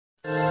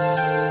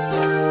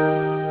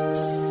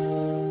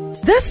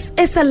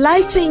is a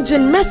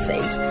life-changing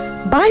message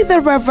by the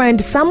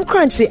Reverend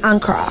Korankye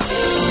Ankrah.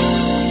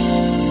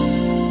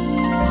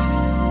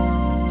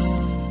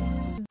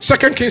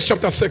 2 Kings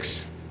chapter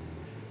 6.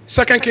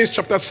 2 Kings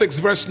chapter 6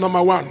 verse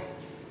number 1.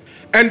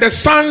 And the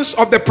sons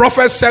of the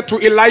prophets said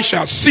to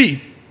Elisha,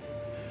 see,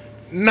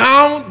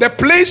 now the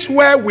place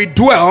where we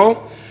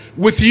dwell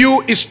with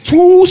you is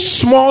too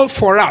small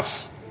for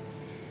us.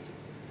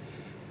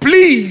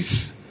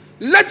 Please,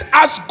 let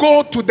us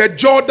go to the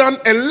Jordan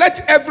and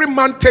let every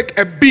man take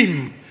a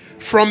beam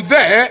from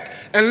there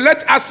and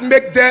let us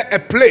make there a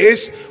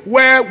place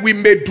where we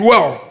may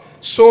dwell.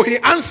 So he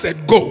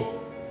answered, go.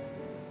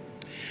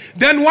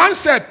 Then one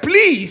said,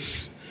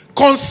 please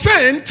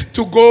consent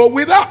to go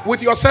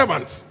with your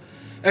servants.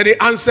 And he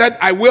answered,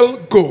 I will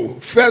go.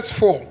 Verse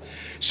 4.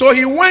 So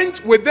he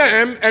went with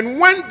them, and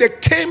when they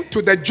came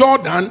to the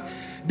Jordan,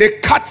 they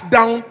cut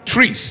down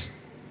trees.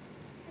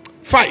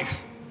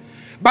 5.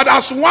 But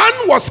as one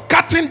was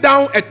cutting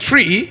down a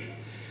tree,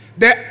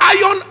 the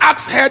iron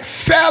axe head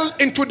fell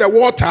into the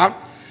water,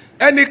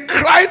 and he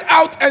cried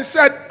out and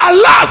said,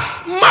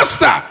 alas,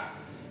 master,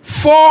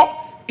 for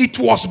it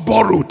was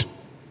borrowed.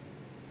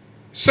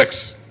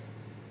 6.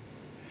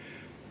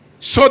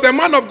 So the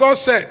man of God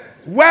said,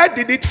 where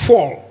did it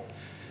fall?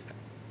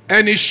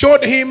 And he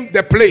showed him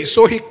the place.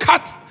 So he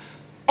cut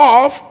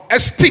off a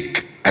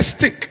stick,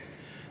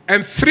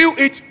 and threw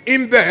it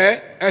in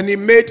there, and he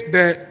made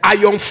the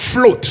iron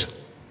float.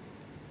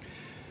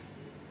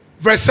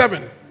 Verse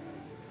 7.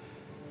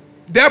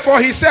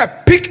 Therefore he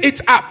said, pick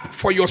it up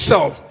for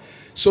yourself.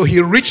 So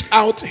he reached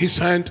out his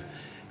hand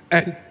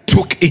and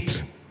took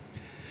it.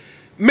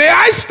 May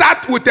I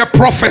start with a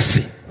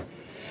prophecy?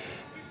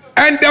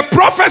 And the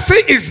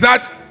prophecy is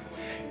that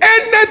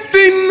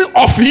anything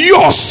of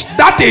yours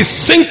that is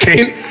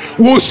sinking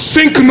will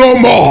sink no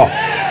more,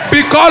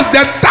 because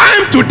the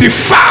time to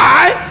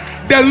defy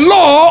the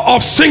law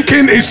of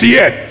sinking is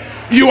here.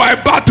 You are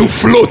about to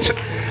float.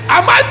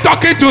 Am I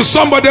talking to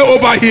somebody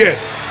over here?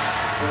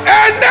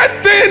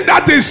 Anything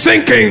that is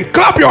sinking,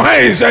 clap your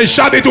hands and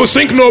shout, it will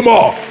sink no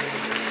more.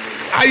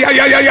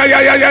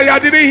 I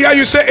didn't hear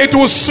you say it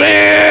will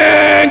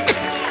sink.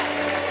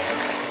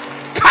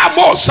 Come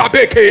on,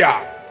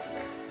 Sabekeya.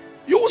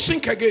 You will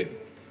sink again.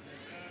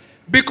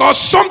 Because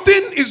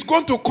something is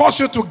going to cause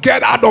you to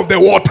get out of the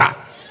water.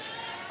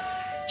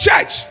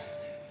 Church,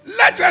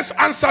 let us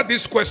answer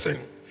this question.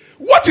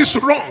 What is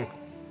wrong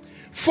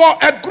for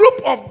a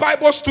group of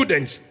Bible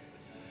students?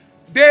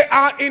 They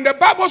are in the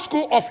Bible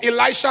school of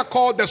Elisha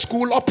called the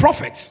School of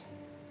Prophets.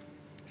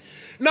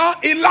 Now,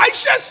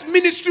 Elisha's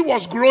ministry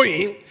was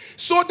growing,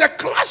 so the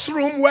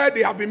classroom where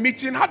they have been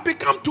meeting had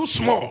become too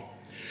small.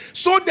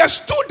 So the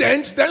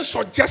students then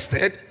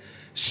suggested,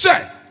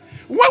 sir,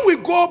 when we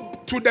go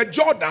to the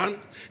Jordan,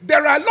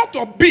 there are a lot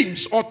of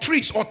beams or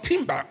trees or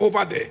timber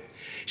over there.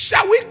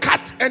 Shall we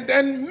cut and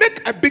then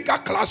make a bigger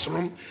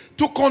classroom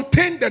to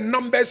contain the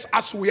numbers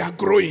as we are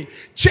growing?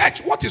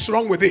 Church, what is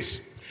wrong with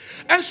this?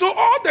 And so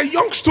all the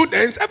young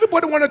students,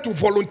 everybody wanted to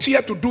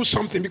volunteer to do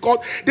something because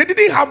they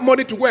didn't have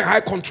money to go and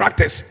hire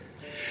contractors.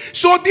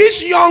 So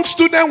this young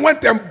student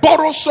went and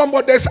borrowed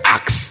somebody's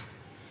axe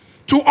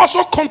to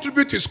also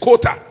contribute his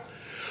quota.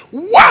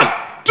 1,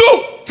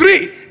 2,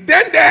 3.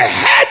 Then the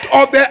head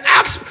of the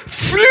axe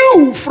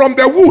flew from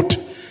the wood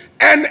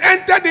and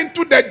entered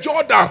into the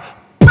Jordan.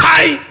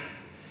 Pie.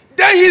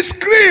 Then he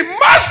screamed,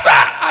 master,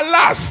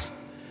 alas,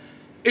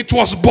 it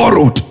was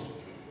borrowed.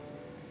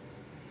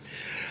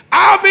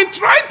 I've been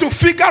trying to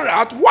figure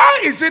out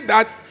why is it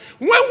that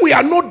when we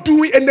are not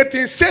doing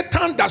anything,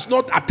 Satan does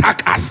not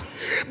attack us.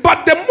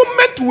 But the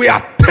moment we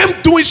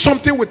attempt doing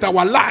something with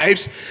our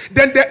lives,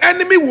 then the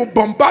enemy will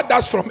bombard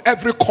us from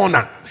every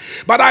corner.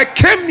 But I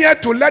came here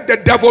to let the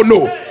devil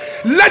know,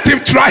 let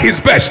him try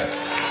his best.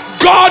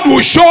 God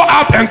will show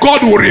up and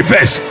God will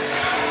reverse.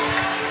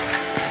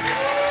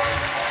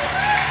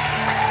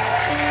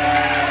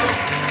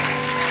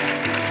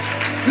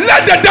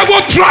 Let the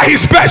devil try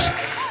his best.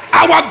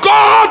 Our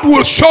God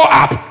will show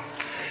up.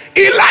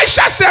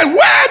 Elisha said,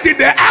 where did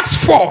the axe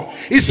fall?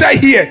 He said,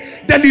 here.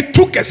 Then he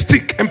took a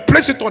stick and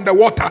placed it on the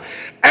water.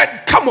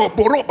 And come on,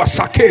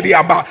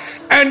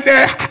 and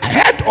the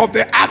head of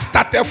the axe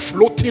started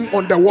floating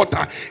on the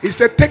water. He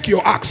said, take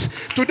your axe.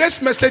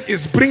 Today's message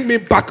is bring me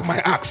back my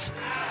axe.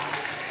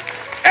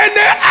 Any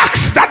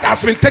axe that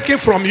has been taken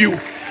from you,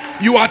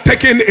 you are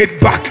taking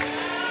it back.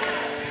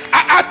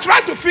 I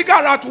tried to figure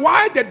out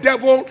why the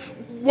devil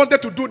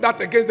wanted to do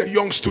that against the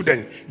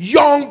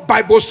young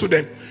Bible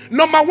student.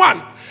 Number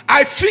one,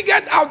 I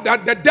figured out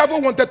that the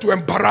devil wanted to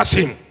embarrass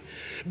him.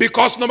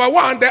 Because number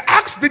one, the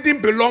axe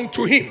didn't belong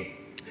to him.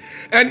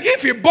 And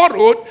if he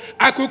borrowed,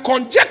 I could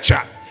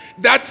conjecture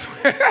that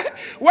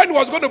when he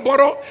was going to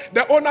borrow,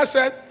 the owner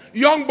said,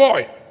 young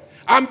boy,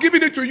 I'm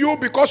giving it to you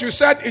because you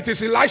said it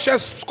is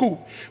Elisha's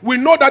school. We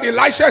know that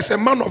Elisha is a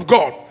man of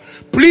God.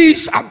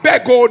 Please, I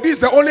beg you, this is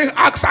the only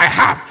axe I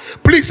have.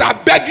 Please, I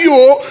beg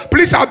you.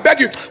 Please, I beg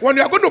you. When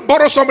you are going to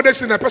borrow somebody's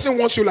thing, a person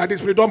wants you like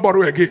this, please don't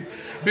borrow again.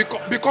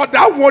 Because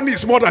that one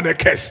is more than a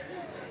curse.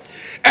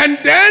 And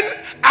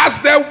then, as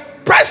the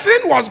person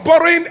was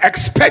borrowing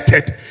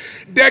expected.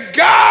 The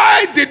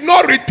guy did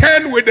not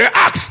return with the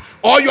axe,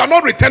 or you are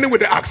not returning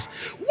with the axe.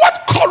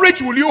 What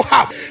courage will you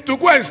have to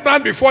go and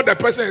stand before the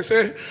person and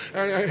say,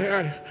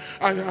 I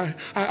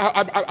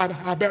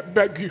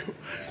beg you,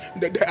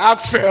 the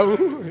axe fell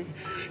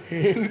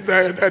in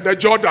the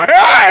Jordan.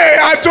 Hey,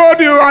 I told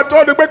you, I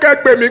told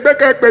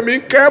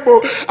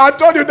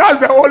you that's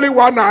the only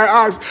one I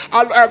asked.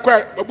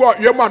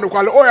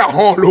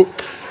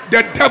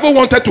 The devil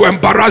wanted to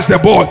embarrass the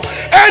boy.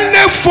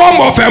 Any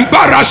form of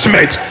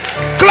embarrassment,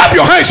 clap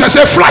your hands and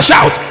say, flash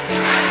out.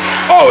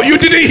 Oh, you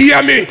didn't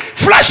hear me.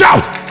 Flash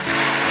out.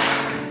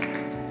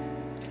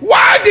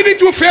 Why didn't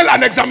you fail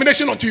an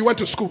examination until you went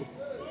to school?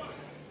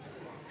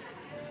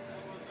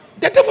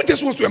 The devil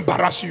just wants to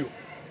embarrass you.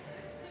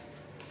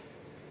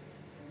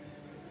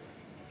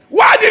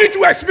 Why didn't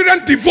you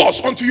experience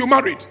divorce until you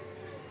married?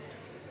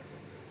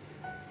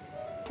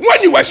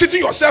 When you were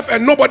sitting yourself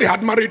and nobody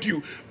had married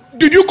you,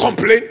 did you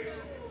complain?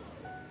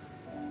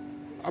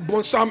 I came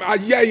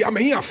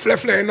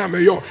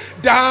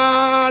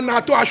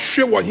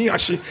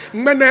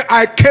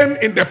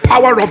in the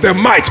power of the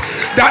might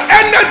that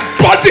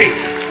anybody,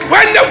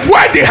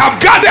 where they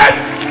have gathered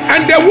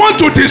and they want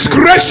to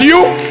disgrace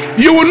you,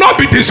 you will not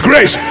be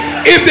disgraced.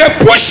 If they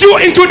push you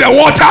into the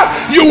water,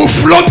 you will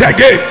float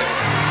again.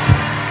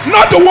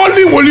 Not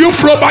only will you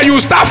float, but you will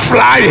start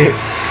flying.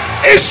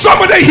 Is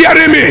somebody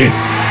hearing me?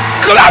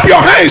 Clap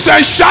your hands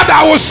and shout,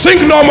 I will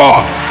sink no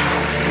more.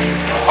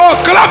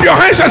 Oh, clap your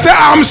hands and say,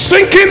 I'm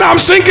sinking no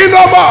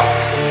more.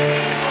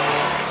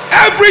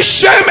 Every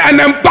shame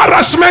and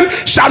embarrassment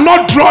shall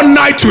not draw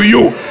nigh to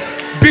you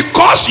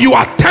because you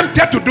are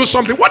tempted to do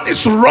something. What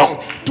is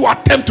wrong to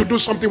attempt to do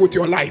something with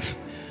your life?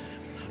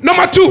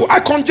 Number two,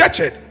 I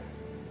conjectured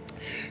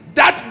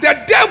that the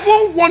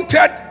devil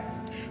wanted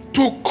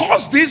to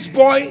cause this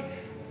boy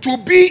to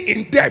be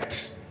in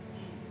debt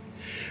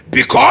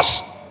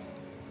because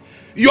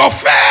your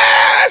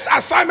first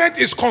assignment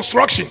is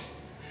construction,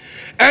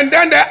 and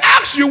then the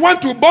axe you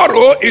want to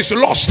borrow is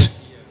lost.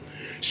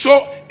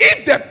 So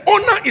if the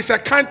owner is a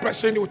kind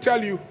person, he will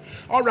tell you,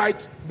 all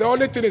right, the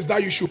only thing is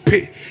that you should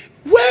pay.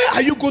 Where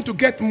are you going to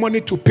get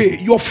money to pay?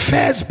 Your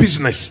first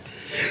business.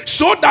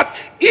 So that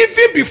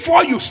even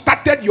before you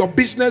started your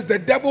business, the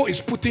devil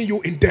is putting you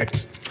in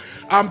debt.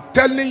 I'm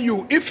telling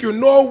you, if you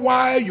know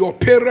why your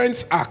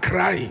parents are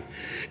crying,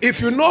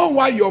 if you know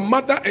why your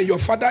mother and your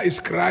father is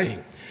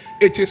crying,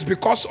 it is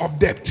because of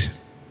debt.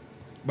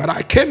 But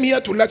I came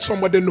here to let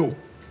somebody know,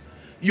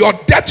 your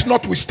debt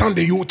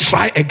notwithstanding, you will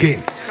try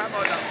again. Come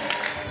on now.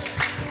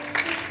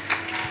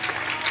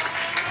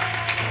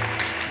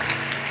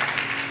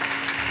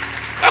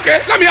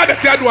 Okay, let me add the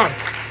third one.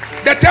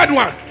 The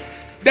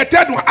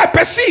third one. I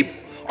perceive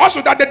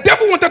also that the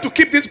devil wanted to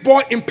keep this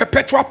boy in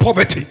perpetual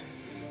poverty.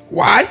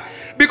 Why?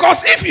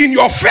 Because if in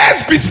your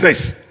first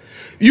business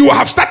you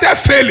have started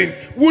failing,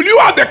 will you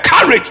have the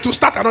courage to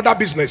start another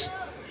business?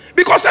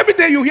 Because every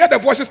day you hear the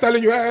voices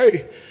telling you,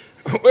 hey,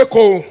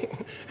 Echo,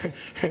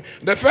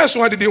 the first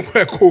one didn't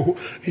work. Oh,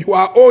 you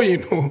are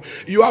owing. Oh,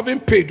 you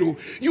haven't paid. Oh,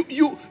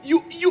 you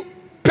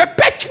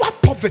perpetual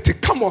poverty.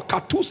 Come on,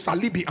 Katu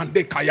Salibi and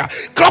Dekaya.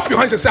 Clap your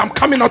hands and say, I'm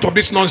coming out of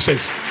this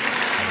nonsense.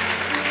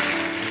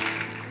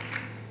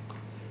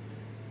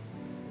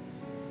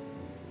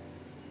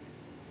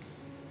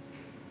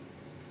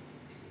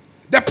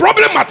 The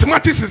problem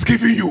mathematics is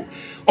giving you,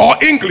 or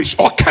English,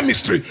 or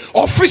chemistry,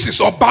 or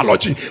physics, or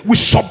biology, we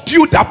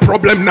subdue that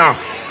problem now.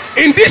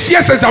 In this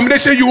year's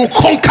examination, you will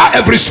conquer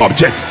every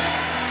subject.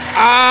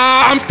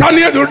 I'm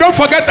standing. Don't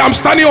forget, I'm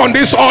standing on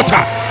this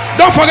altar.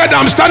 Don't forget,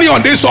 I'm standing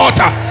on this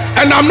altar,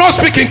 and I'm not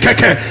speaking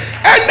keke.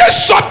 Any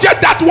subject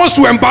that wants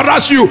to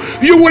embarrass you,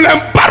 you will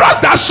embarrass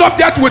that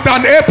subject with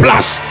an A+.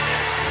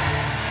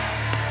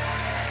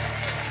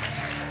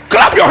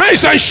 Clap your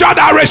hands and shout,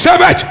 I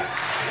receive it.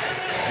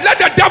 Let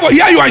the devil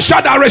hear you and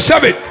shout, I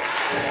receive it.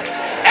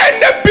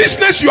 Any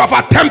business you have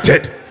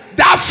attempted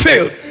that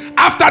failed,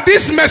 after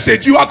this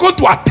message you are going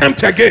to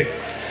attempt again.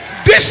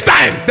 This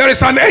time there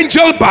is an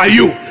angel by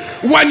you.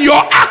 When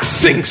your axe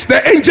sinks,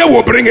 the angel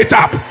will bring it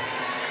up.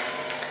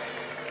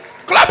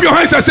 Clap your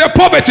hands and say,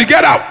 poverty,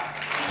 get out.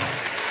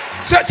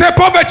 Say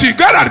poverty,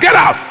 get out, get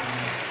out.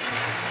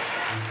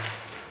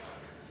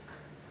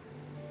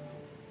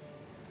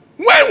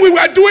 When we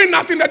were doing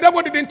nothing, the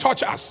devil didn't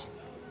touch us.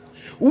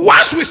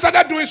 Once we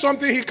started doing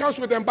something, he comes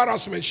with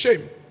embarrassment,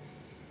 shame.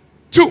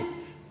 2,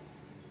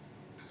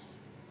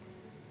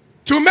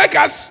 to make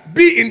us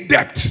be in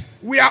debt,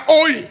 we are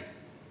owing.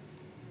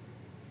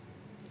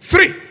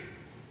 3,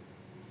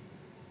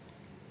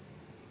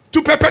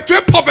 to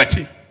perpetuate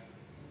poverty.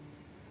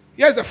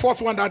 Here's the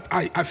fourth one that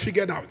I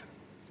figured out.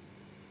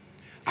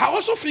 I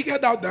also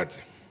figured out that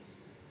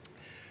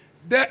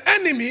the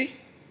enemy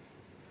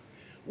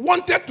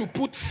wanted to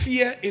put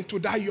fear into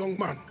that young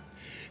man.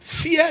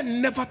 Fear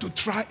never to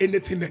try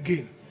anything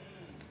again.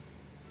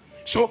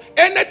 So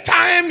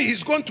anytime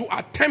he's going to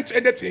attempt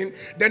anything,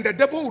 then the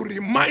devil will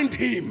remind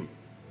him.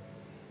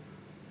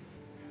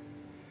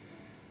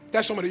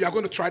 Tell somebody, you are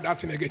going to try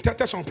that thing again.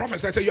 Tell some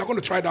prophets, say, you are going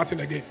to try that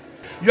thing again.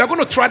 You are going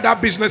to try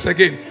that business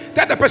again.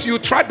 Tell the person you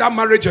tried that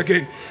marriage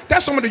again.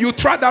 Tell somebody you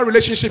tried that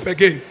relationship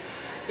again.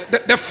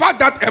 The fact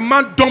that a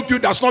man dumped you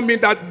does not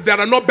mean that there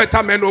are no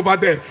better men over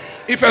there.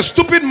 If a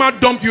stupid man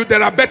dumped you,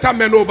 there are better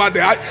men over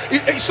there.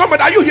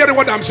 Somebody, are you hearing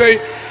what I'm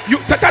saying? You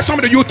tell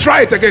somebody you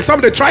try it again.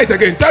 Somebody try it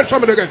again. Tell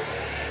somebody again.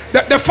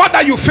 The fact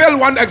that you fail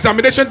one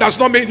examination does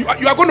not mean you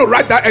are going to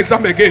write that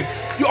exam again.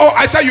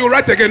 I say you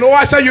write again.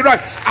 I say you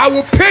write. I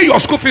will pay your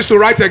school fees to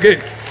write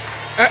again.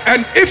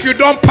 And if you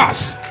don't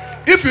pass,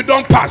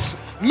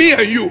 me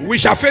and you, we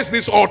shall face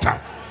this altar.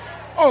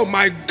 Oh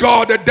my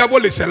God, the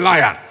devil is a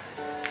liar.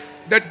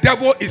 The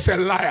devil is a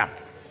liar.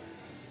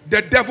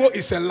 The devil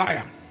is a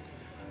liar.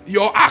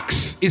 Your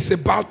axe is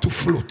about to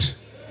float.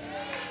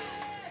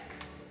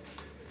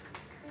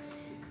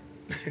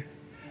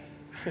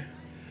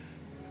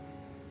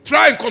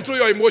 Try and control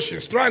your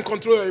emotions.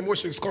 Control your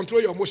emotions.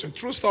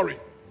 True story.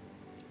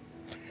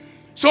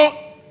 So,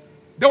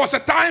 there was a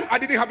time I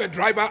didn't have a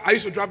driver. I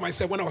used to drive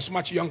myself when I was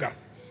much younger.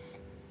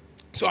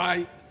 So,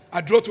 I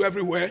drove to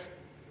everywhere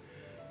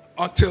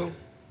until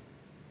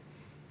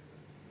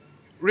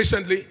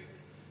recently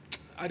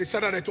I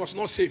decided that it was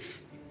not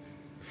safe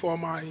for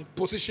my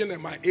position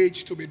and my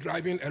age to be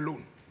driving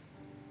alone.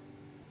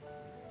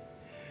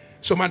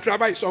 So, my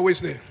driver is always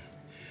there.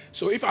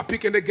 So, if I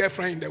pick any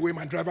girlfriend in the way,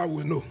 my driver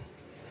will know.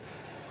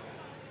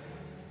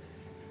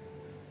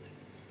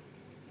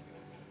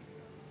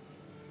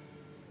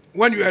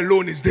 When you're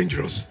alone, it's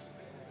dangerous.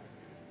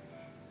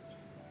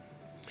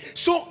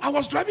 So I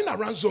was driving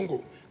around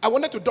Zongo. I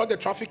wanted to dodge the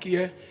traffic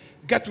here,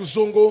 get to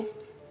Zongo,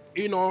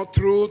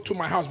 through to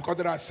my house, because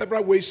there are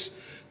several ways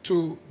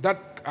to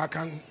that I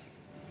can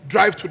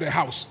drive to the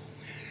house.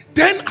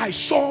 Then I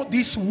saw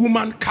this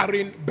woman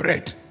carrying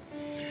bread.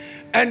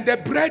 And the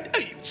bread,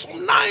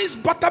 some nice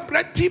butter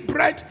bread, tea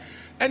bread,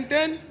 and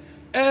then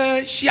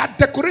she had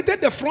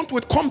decorated the front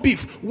with corned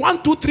beef.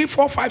 1, 2, 3,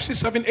 4, 5, 6,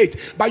 7,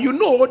 8. But you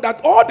know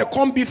that all the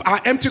corned beef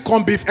are empty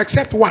corned beef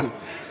except one.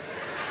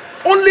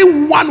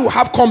 Only one will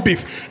have corned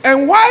beef.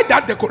 And why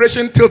that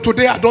decoration till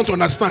today I don't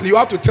understand. You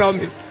have to tell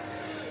me.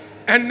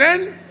 And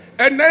then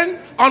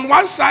on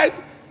one side,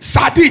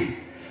 sardine.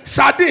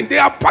 They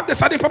have packed the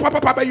sardine,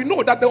 but you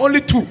know that there are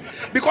only two.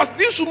 Because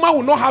this woman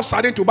will not have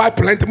sardine to buy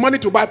plenty, money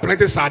to buy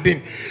plenty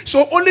sardine.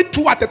 So only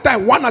two at a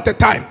time, one at a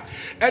time.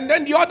 And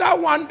then the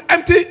other one,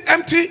 empty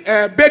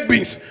baked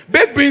beans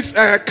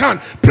can,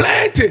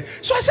 plenty.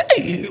 So I said,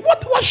 hey,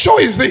 what show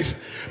is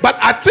this? But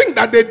I think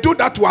that they do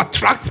that to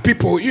attract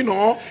people,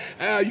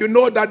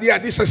 that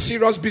this is a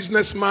serious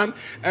businessman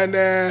and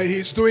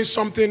he's doing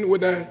something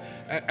with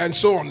and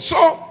so on.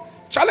 So,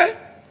 Charlie,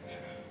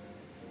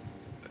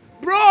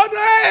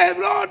 Broadway.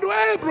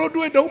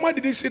 The woman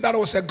didn't see that there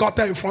was a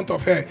gutter in front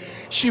of her.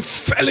 She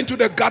fell into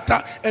the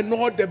gutter and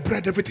all the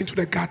bread, everything to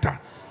the gutter.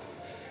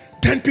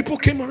 Then people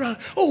came around.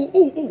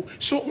 Oh.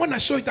 So when I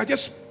saw it, I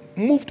just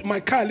moved my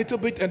car a little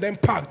bit and then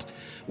parked.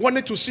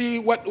 Wanted to see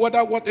what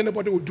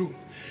anybody would do.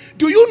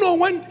 Do you know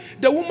when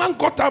the woman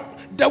got up,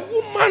 the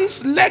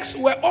woman's legs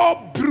were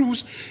all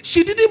bruised.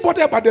 She didn't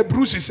bother about the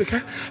bruises.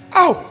 Okay?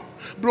 Ow.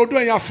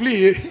 Broadway, you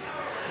flee.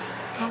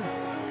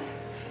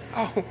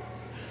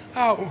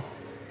 Ow.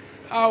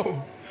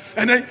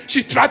 And then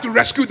she tried to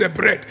rescue the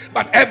bread,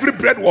 but every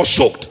bread was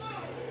soaked.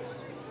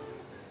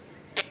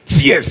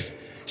 Tears.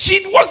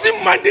 She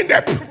wasn't minding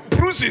the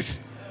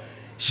bruises.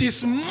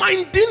 She's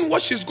minding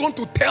what she's going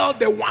to tell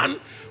the one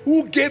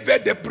who gave her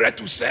the bread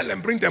to sell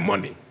and bring the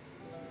money.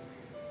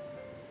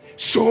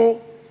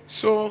 So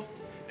So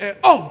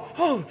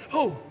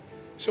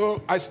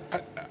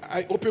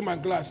I opened my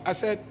glass. I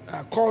said,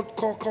 call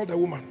the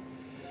woman.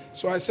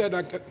 So I said,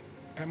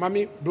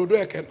 Mommy,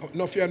 Brodo, I can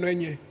no fear no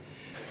any.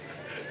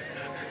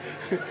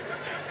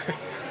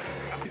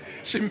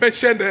 She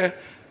mentioned the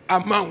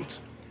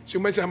amount. She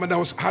mentioned that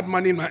I had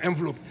money in my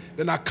envelope.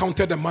 Then I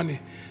counted the money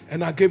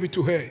and I gave it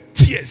to her.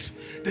 Tears.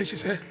 Then she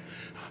said,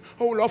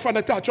 oh, Lord, find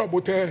a touch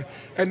about her.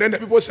 And then the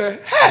people said,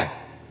 hey,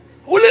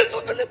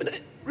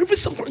 reveal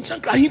some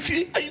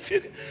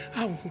Ahenfie.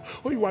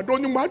 Oh, you are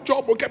doing my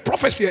job. Okay,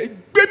 prophecy.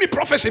 Give me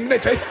prophecy.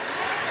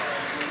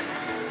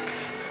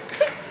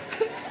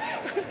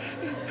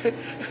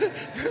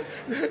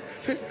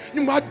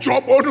 You my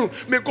job. Oh no.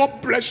 May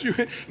God bless you.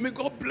 May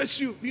God bless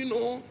you. You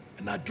know.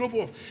 And I drove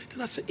off.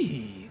 Then I said,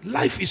 hey,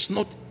 life is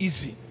not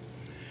easy.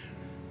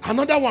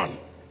 Another one.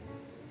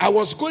 I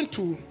was going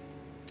to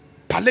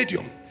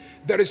Palladium.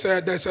 There's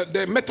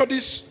the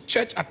Methodist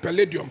church at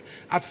Palladium.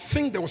 I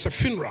think there was a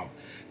funeral.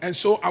 And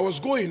so I was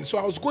going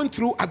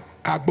through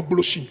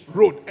Agbogloshi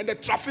Road. And the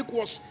traffic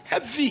was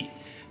heavy.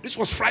 This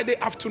was Friday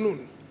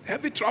afternoon.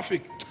 Heavy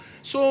traffic.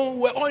 So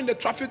we're all in the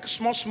traffic,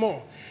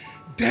 small.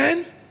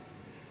 Then,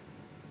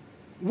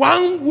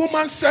 one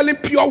woman selling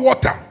pure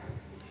water.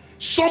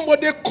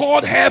 Somebody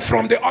called her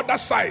from the other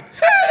side.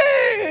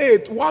 Hey,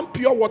 one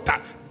pure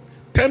water,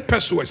 10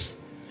 pesos.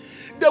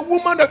 The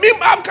woman,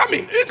 I'm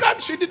coming.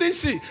 She didn't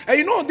see. And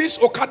you know, these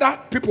Okada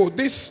people,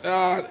 this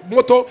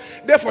motor,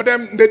 for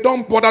them, they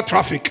don't bother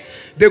traffic.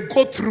 They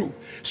go through.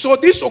 So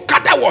this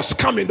Okada was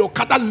coming. The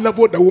Okada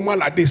leveled the woman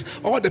like this.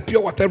 All the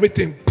pure water,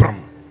 everything.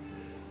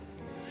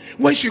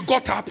 when she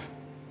got up,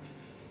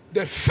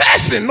 the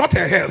first thing, not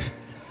her health.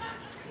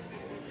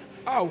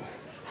 Oh,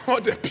 all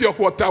the pure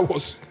water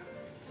was.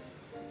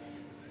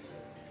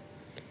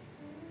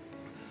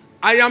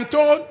 I am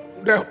told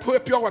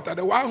the pure water,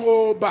 the one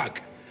whole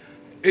bag,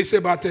 is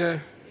about 3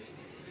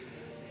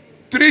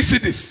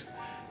 cedis.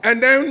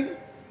 And then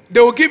they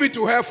will give it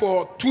to her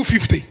for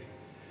 250.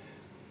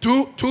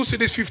 2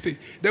 cedis 50.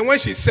 Then when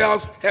she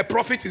sells, her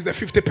profit is the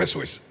 50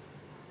 pesos.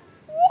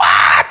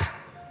 What?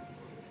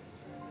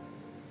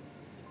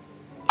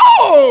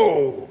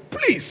 Oh,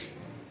 please.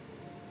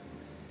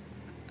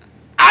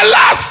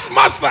 Alas,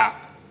 master,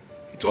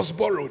 it was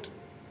borrowed.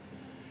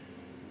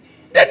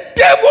 The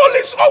devil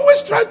is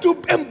always trying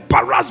to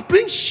embarrass,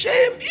 bring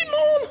shame.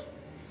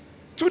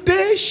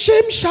 Today,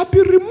 shame shall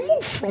be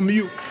removed from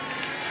you.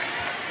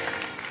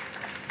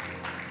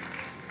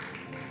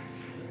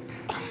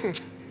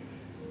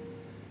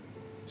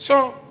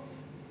 So,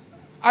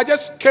 I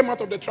just came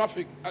out of the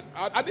traffic.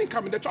 I didn't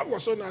come in. The traffic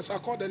was so nice. I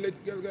called the lady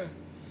girl.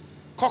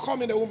 Call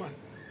me the woman.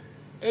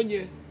 And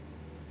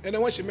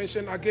then when she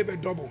mentioned, I gave her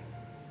double.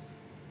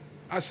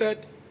 I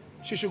said,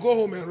 she should go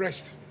home and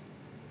rest.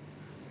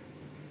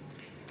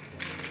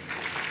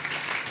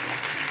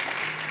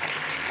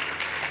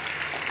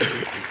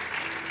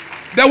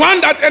 The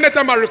one that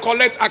anytime I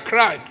recollect, I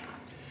cry.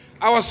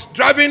 I was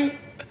driving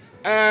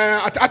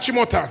at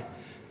Achimota,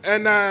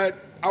 and I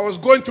was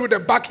going through the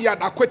backyard,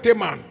 Akwete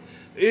man.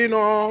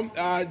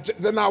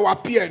 Then I will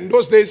appear. In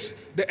those days,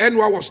 the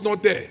N1 was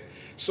not there.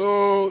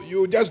 So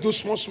you just do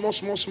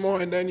small,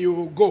 and then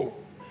you go.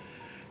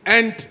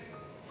 And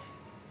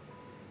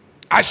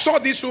I saw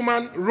this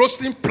woman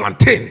roasting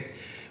plantain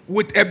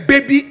with a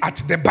baby at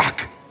the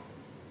back,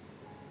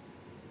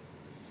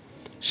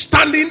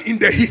 standing in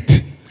the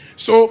heat.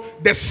 So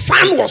the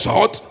sun was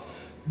hot.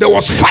 There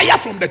was fire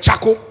from the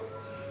charcoal.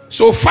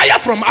 So fire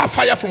from up,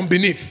 fire from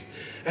beneath.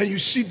 And you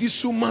see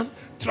this woman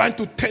trying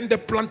to tend the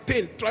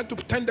plantain.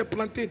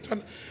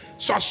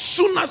 So as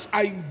soon as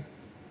I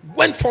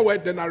went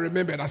forward, then I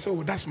remembered. I said,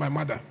 oh, that's my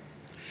mother.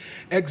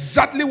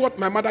 Exactly what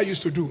my mother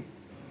used to do.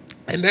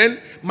 And then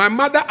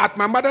at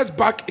my mother's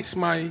back is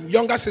my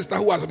younger sister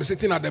who was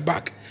sitting at the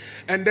back.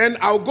 And then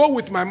I'll go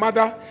with my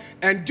mother.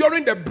 And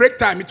during the break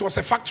time, it was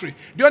a factory.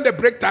 During the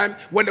break time,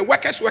 when the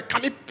workers were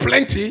coming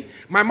plenty,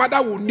 my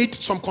mother would need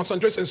some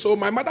concentration. So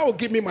my mother will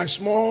give me my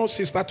small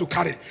sister to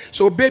carry.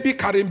 So baby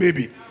carrying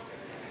baby.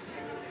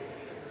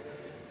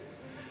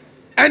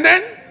 And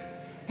then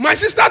my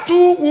sister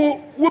too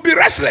will be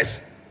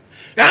restless.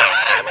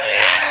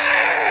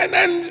 And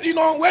then,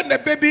 when the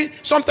baby,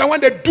 sometimes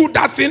when they do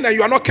that thing and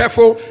you are not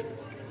careful,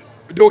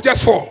 they will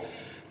just fall.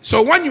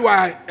 So when you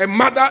are a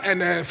mother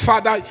and a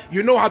father,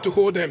 you know how to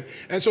hold them.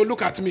 And so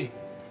look at me.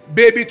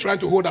 Baby trying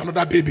to hold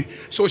another baby.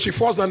 So she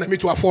falls down and me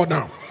to fall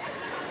down.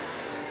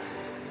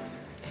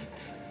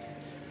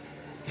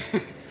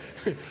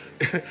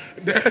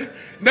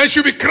 then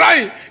she'll be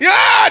crying.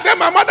 Yeah, then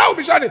my mother will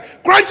be shouting,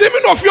 crunching me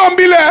no fear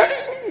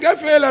umbile. Get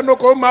fail no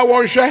come my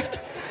one share.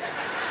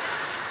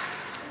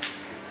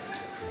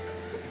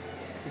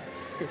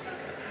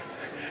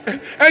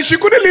 And she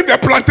couldn't leave the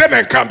plantain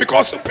and come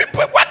because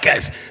people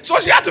workers. So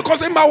she had to call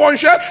him my one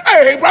share.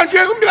 Hey,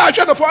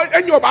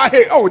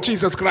 oh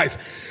Jesus Christ!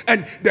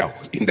 And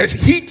in the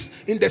heat,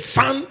 in the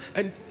sun,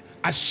 and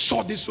I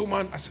saw this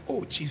woman. I said,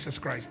 oh Jesus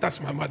Christ, that's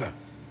my mother.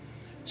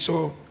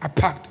 So I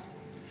packed.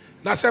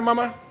 And I said,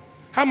 Mama,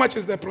 how much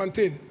is the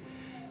plantain?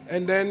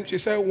 And then she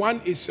said,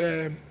 one is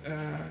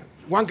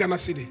 1 Ghana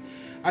cedi.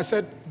 I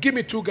said, give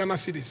me 2 Ghana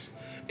cedis.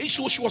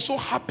 So she was so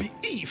happy.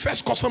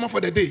 First customer for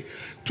the day.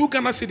 2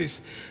 Ghana cedis.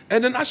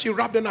 And then as she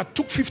wrapped them, I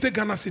took 50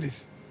 Ghana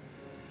cedis.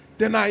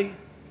 Then I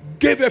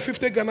gave her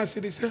 50 Ghana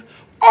cedis.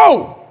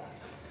 Oh!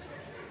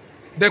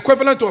 The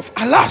equivalent of,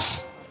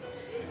 alas,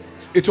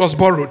 it was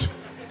borrowed.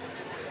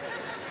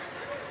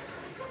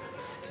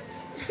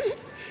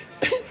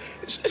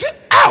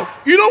 Ow!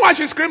 You know why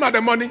she screamed at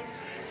the money?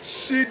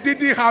 She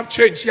didn't have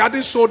change. She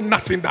hadn't sold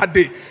nothing that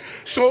day.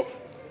 So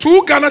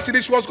 2 Ghana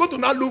cedis, she was going to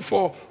now look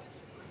for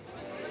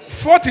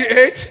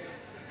 48.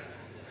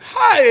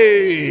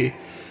 Hi.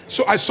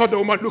 So I saw the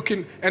woman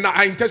looking, and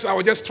I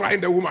was just trying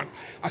the woman.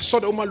 I saw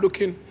the woman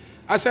looking.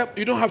 I said,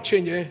 you don't have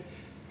change, eh?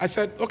 I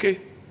said, okay.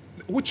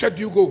 Which church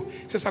do you go?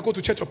 He says, I go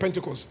to Church of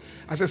Pentecost.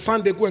 I said,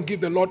 Sunday, go and give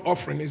the Lord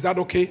offering. Is that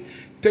okay?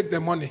 Take the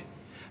money.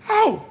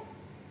 How?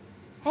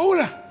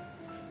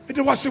 It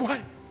was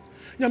why.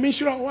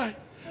 Why?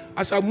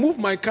 As I moved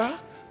my car,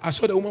 I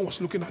saw the woman was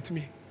looking at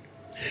me.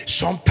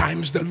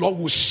 Sometimes the Lord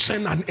will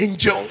send an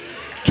angel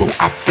to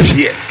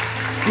appear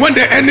when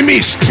the enemy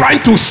is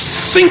trying to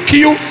sink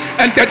you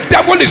and the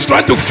devil is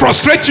trying to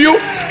frustrate you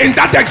in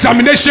that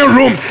examination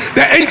room.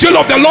 The angel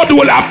of the Lord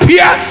will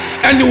appear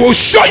and he will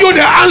show you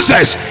the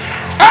answers.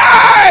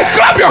 Hey,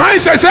 clap your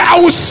hands and say, I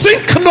will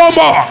sink no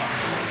more.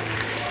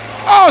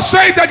 Oh,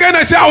 say it again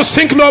and say, I will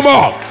sink no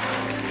more.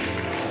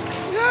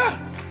 Yeah.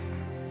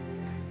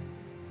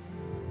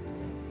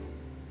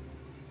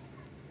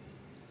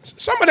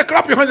 Somebody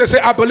clap your hands and say,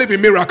 I believe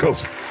in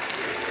miracles.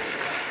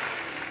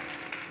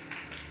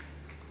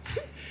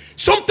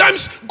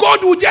 Sometimes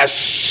God will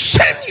just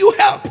send you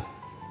help.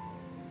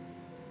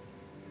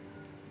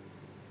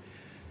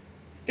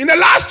 In the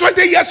last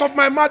 20 years of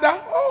my mother,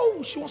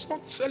 she was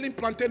not selling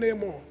plantain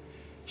anymore.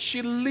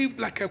 She lived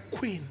like a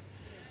queen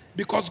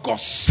because God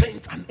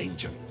sent an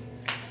angel.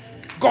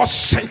 God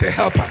sent a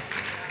helper.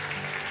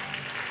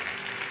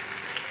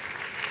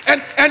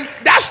 And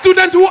that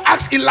student who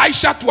asked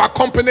Elisha to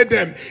accompany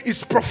them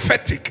is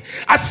prophetic.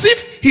 As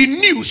if he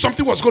knew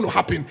something was going to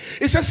happen.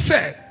 He said,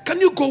 "Sir, can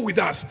you go with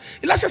us?"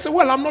 Elisha said,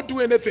 "Well, I'm not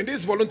doing anything. This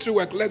is voluntary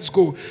work. Let's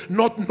go."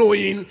 Not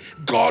knowing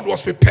God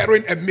was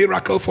preparing a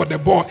miracle for the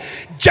boy.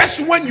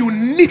 Just when you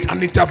need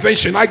an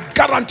intervention, I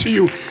guarantee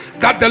you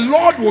that the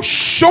Lord will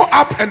show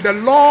up and the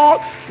Lord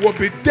will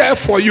be there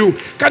for you.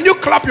 Can you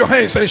clap your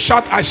hands and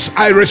shout,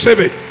 I receive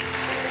it?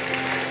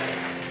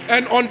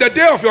 And on the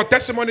day of your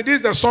testimony, this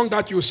is the song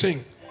that you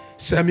sing.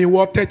 Semi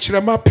water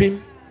chiremapim.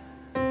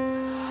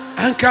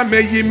 Anka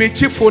me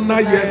yimichi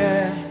fona ye.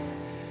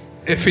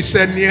 If it's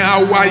any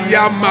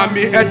waya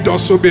mami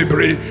edoso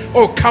bebre.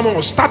 Oh, come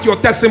on, start your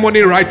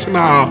testimony right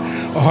now.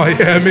 Oh,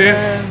 yeah,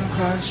 man.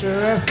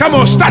 Come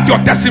on, start your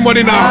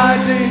testimony now.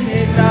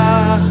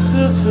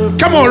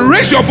 Come on,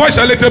 raise your voice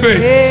a little bit.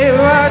 Hey.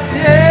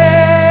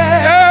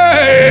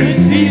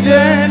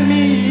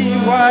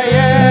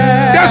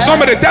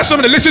 Tell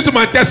somebody, listen to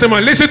my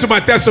testimony. Listen to my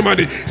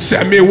testimony.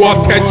 Semi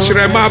water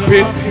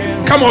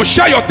chiremapim. Come on,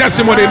 share your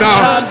testimony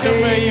now.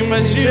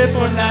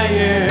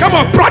 Come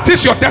on,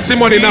 practice your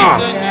testimony now.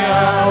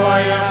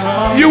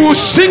 You will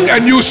sing a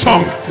new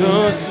song.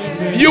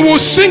 You will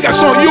sing a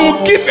song. You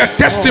will give a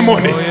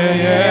testimony.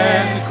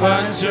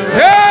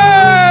 Hey!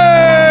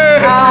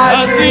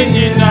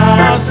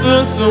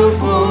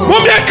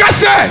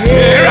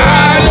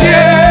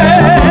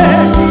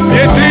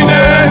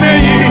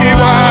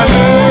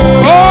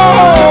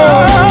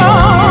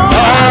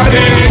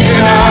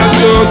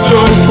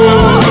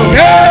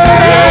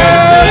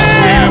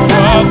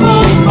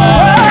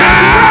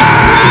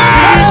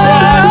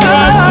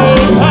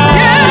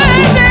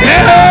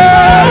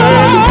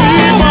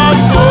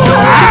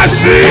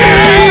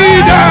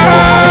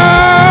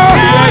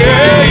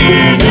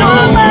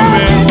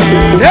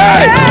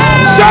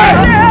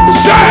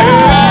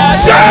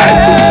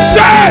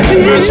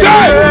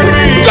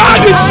 God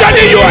is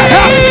sending you a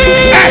help.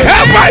 A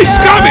helper is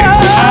coming.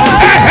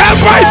 A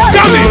helper is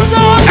coming.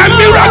 A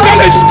miracle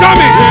is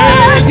coming.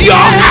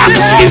 Your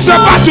axe is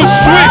about to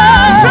swing.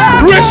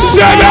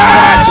 Receive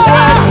it.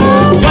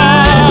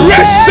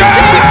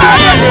 Receive it.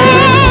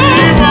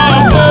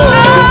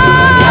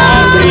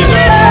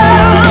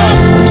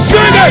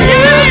 Sing it.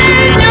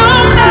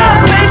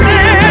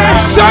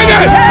 Sing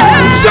it.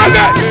 Sing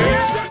it.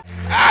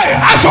 Hey,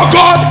 ask for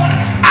God.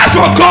 Ask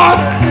for God.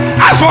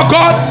 Ask for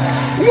God.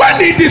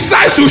 When he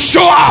decides to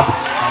show up,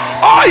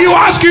 all he will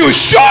ask you,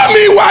 show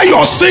me where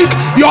your axe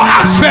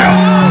fell.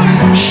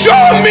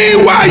 Show me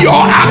where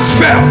your axe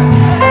fell.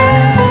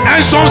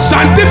 And some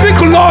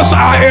scientific laws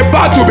are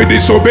about to be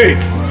disobeyed.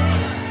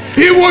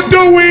 He will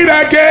do it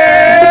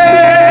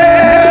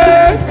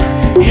again.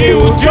 He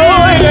will do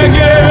it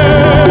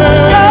again.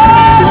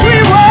 As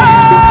we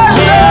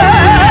worship,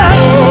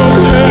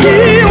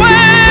 he will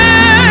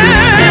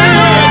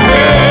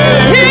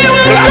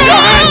clap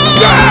your hands,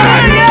 son.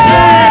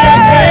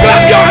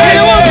 Clap your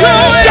hands.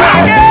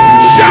 Shout.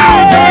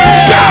 Shout.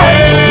 Shout.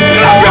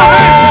 Clap your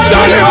hands,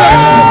 son.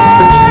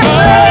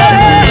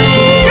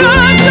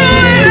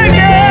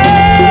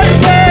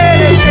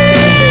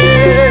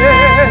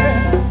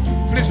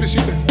 Please be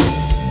seated.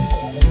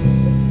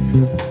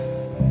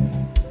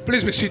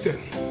 Please be seated.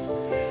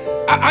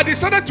 I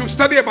decided to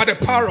study about the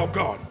power of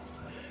God.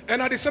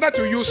 And I decided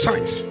to use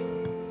science.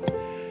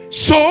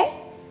 So,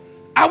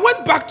 I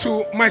went back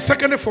to my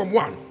secondary form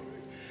 1.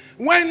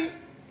 When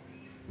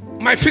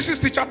my physics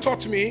teacher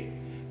taught me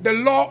the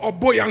law of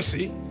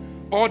buoyancy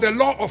or the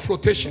law of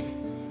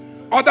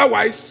flotation,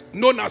 otherwise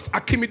known as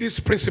Archimedes'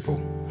 principle.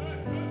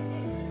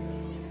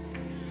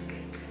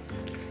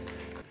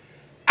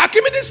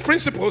 Archimedes'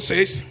 principle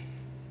says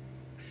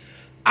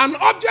an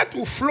object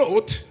will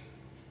float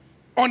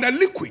on a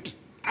liquid,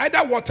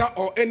 either water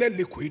or any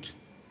liquid,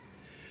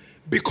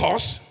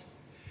 because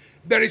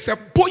there is a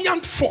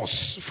buoyant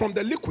force from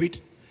the liquid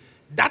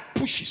that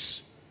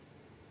pushes.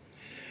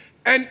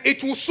 And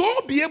it will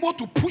so be able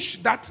to push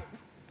that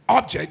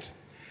object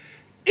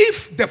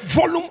if the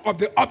volume of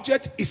the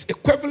object is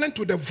equivalent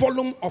to the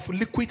volume of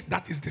liquid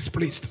that is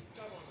displaced.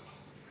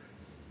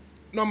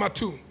 Number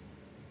 2.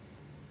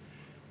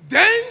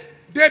 Then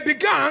they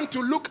began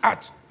to look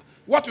at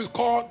what we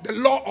call the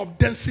law of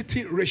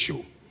density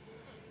ratio.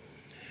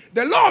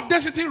 The law of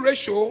density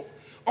ratio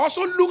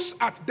also looks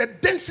at the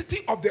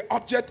density of the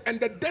object and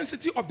the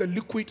density of the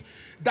liquid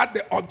that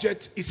the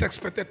object is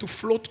expected to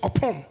float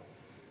upon.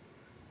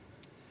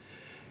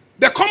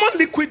 The common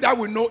liquid that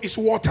we know is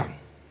water.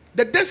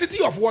 The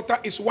density of water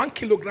is 1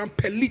 kilogram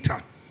per liter.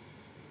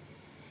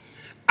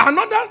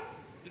 Another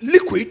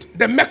liquid,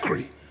 the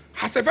mercury,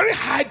 has a very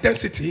high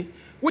density,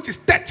 which is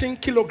 13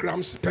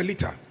 kilograms per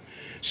liter.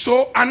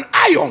 So an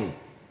ion,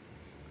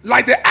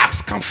 like the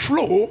axe, can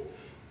flow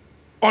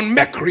on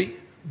mercury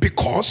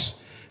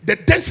because the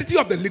density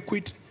of the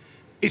liquid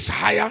is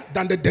higher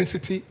than the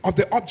density of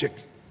the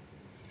object.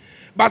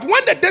 But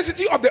when the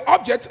density of the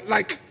object,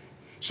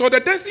 so the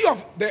density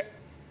of the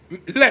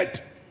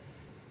lead,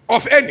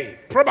 of any,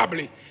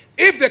 probably,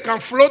 if they can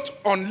float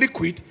on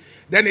liquid,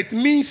 then it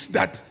means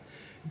that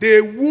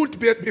they would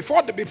be,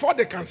 before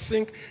they can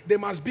sink, they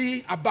must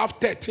be above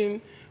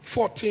 13,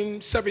 14,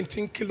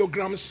 17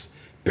 kilograms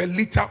per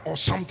liter or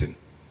something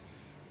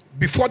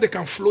before they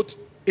can float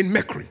in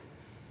mercury.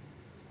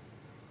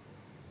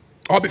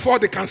 Or before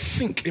they can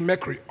sink in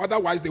mercury.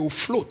 Otherwise, they will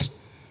float.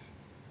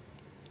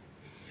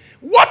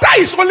 Water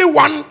is only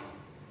 1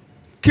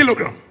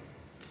 kilogram.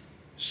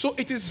 So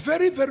it is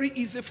very, very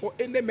easy for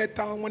any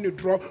metal when you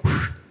draw.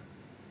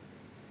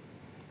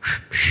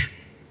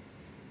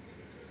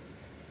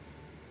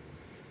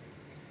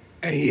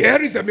 And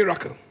here is the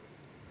miracle.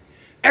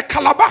 A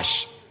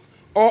calabash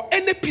or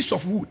any piece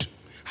of wood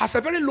has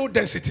a very low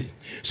density.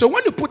 So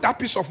when you put that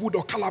piece of wood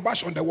or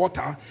calabash on the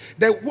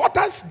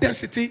water's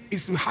density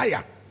is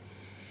higher.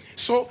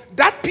 So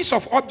that piece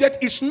of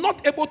object is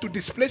not able to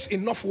displace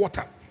enough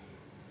water.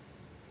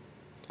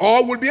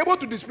 Or will be able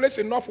to displace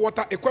enough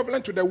water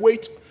equivalent to the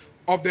weight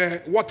of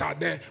the water,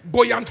 the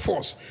buoyant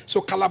force.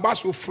 So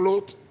calabash will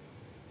float.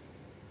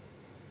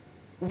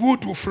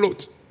 Wood will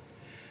float.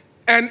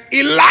 And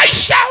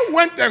Elisha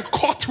went and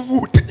caught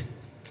wood,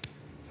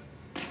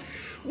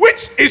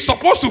 which is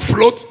supposed to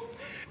float.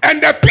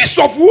 And the piece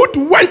of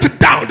wood went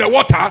down the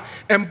water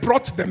and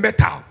brought the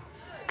metal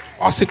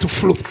also to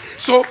float.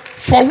 So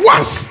for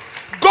once,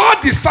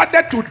 God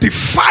decided to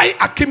defy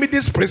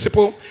Archimedes'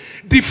 principle,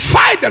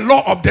 defy the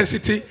law of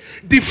density,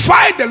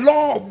 defy the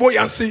law of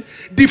buoyancy,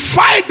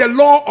 defy the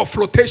law of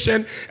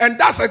flotation, and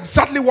that's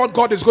exactly what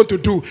God is going to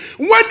do.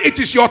 When it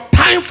is your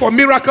time for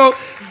miracle,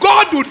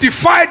 God will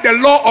defy the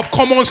law of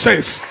common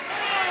sense.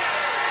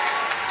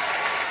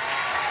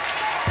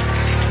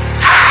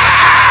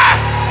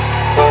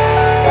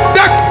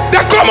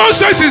 The common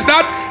sense is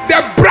that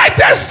the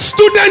brightest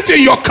student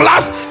in your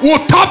class will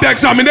top the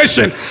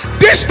examination.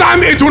 This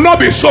time it will not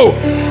be so.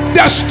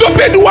 The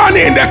stupid one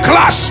in the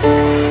class,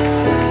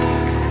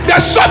 the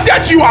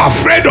subject you are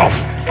afraid of,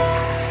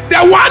 the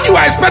one you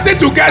are expected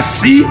to get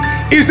C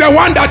is the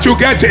one that you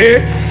get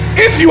A.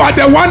 If you are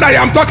the one I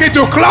am talking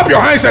to, clap your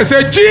hands and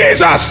say,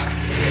 Jesus.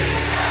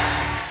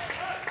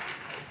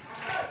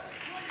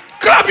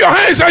 Clap your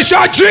hands and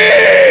shout,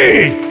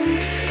 G.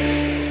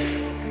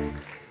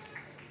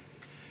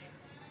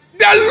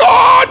 The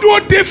Lord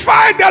will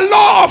defy the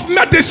law of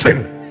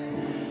medicine.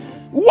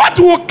 What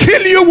will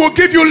kill you will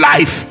give you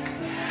life.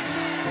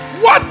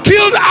 What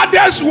killed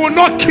others will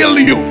not kill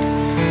you.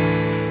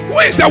 Who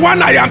is the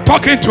one I am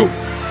talking to?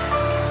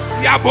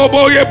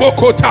 Yabobo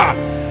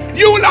Yebokota.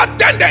 You will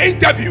attend the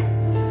interview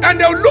and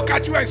they'll look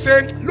at you and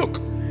say, look,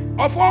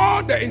 of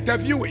all the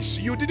interviewees,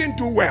 you didn't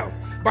do well,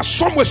 but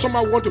somewhere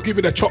someone want to give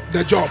you the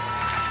job.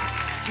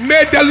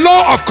 May the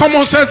law of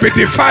common sense be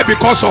defied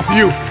because of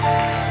you.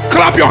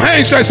 Clap your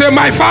hands and say,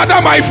 my Father,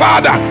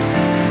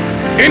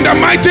 in the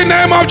mighty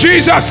name of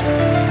Jesus,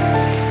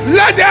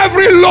 let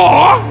every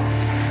law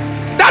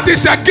that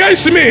is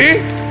against me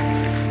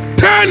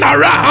turn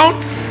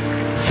around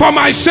for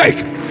my sake.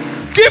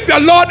 Give the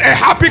Lord a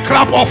happy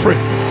clap offering.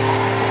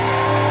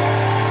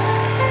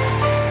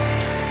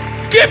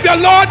 Give the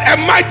Lord a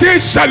mighty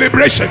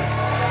celebration.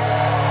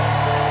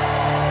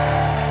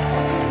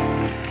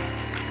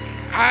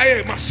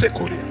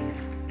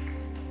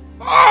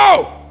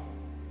 Oh!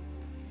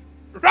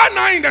 Right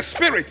now in the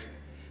spirit,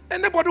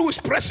 anybody who is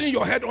pressing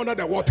your head under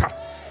the water,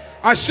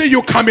 I see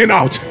you coming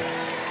out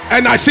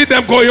and I see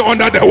them going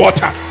under the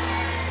water.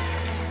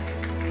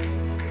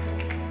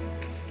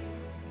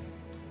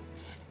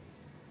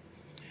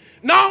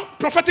 Now,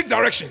 prophetic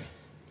direction.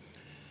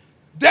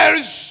 There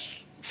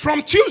is,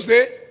 from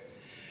Tuesday,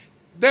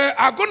 there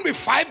are going to be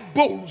 5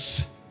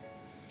 bowls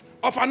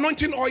of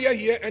anointing oil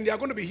here, and they are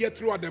going to be here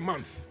throughout the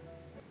month.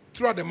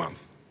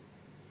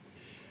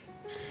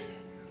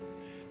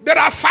 There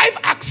are 5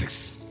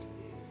 axes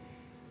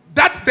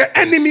that the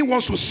enemy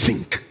wants to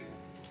sink,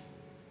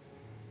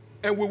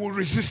 and we will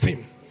resist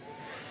him.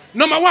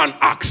 Number 1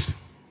 axe,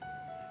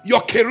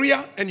 your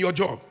career and your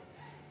job,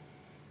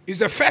 is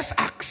the first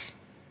axe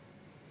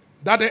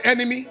that the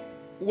enemy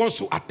wants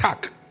to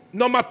attack.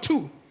 Number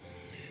 2,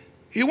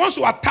 he wants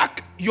to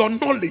attack your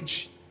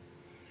knowledge.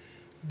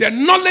 The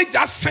knowledge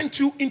that sent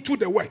you into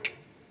the work,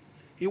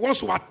 he wants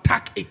to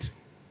attack it.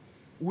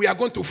 We are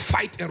going to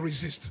fight and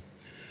resist.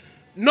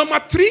 Number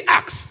 3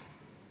 axe,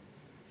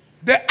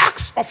 the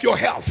axe of your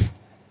health.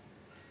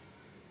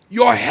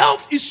 Your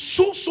health is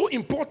so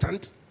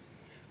important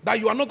that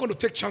you are not going to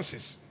take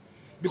chances.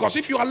 Because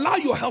if you allow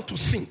your health to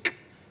sink,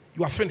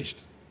 you are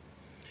finished.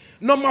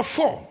 Number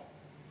 4,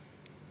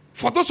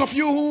 for those of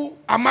you who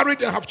are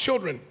married and have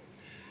children,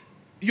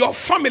 your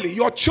family,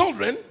 your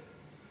children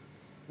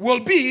will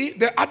be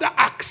the other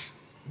axe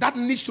that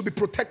needs to be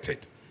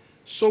protected.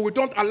 So we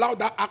don't allow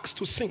that axe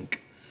to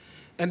sink.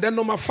 And then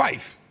number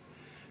 5,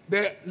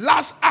 the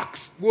last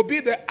axe will be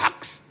the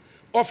axe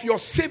of your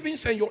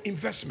savings and your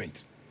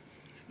investment.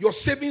 Your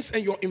savings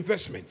and your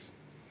investment.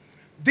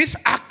 This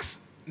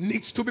axe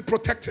needs to be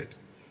protected.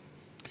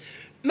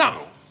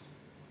 Now,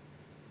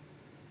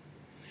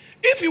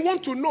 if you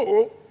want to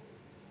know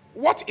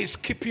what is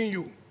keeping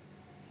you,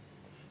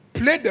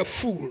 play the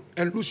fool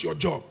and lose your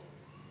job.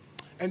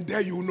 And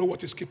there you will know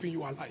what is keeping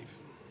you alive.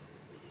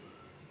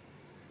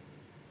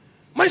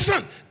 My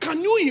son,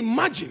 can you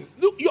imagine?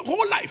 Look, your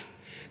whole life.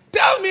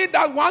 Tell me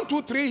that 1,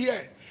 2, 3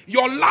 here.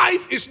 Your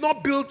life is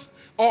not built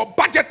or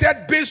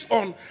budgeted based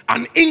on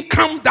an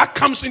income that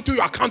comes into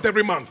your account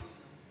every month.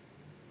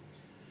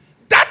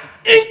 That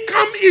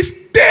income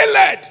is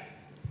tailored.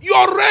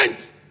 Your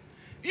rent,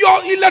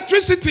 your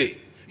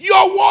electricity,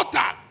 your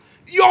water,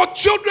 your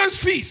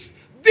children's fees,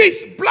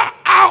 this, blah,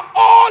 are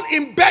all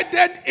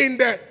embedded in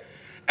there.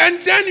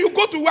 And then you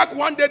go to work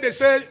one day, they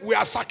say, we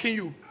are sacking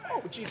you.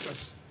 Oh,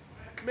 Jesus.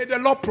 May the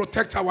Lord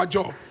protect our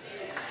job.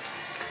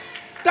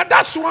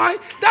 That's why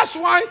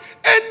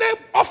any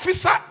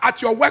officer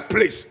at your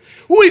workplace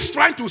who is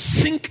trying to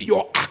sink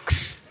your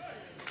axe,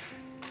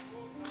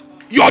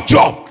 your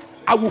job,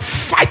 I will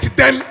fight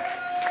them.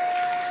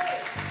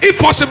 If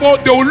possible,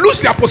 they will lose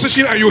their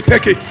position and you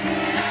take it.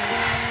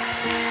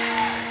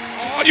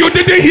 Oh, you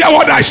didn't hear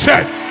what I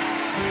said.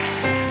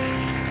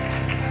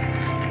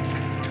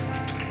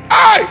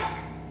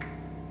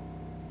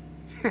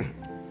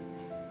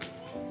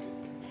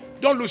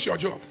 Don't lose your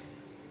job.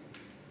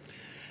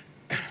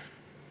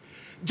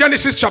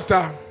 Genesis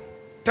chapter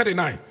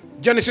 39.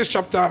 Genesis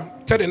chapter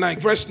 39,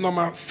 verse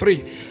number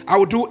 3. I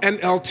will do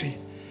NLT.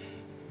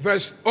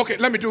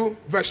 Let me do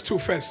verse 2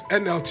 first.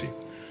 NLT.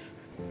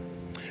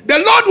 The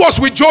Lord was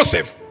with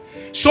Joseph,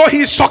 so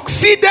he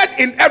succeeded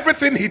in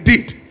everything he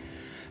did.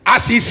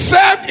 As he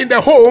served in the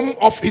home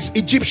of his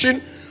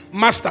Egyptian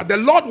master, the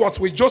Lord was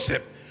with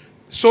Joseph.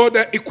 So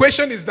the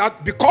equation is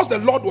that because the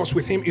Lord was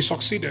with him, he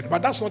succeeded.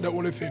 But that's not the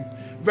only thing.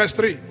 Verse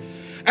 3.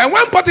 And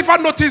when Potiphar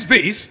noticed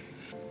this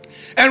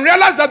and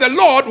realized that the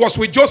Lord was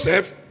with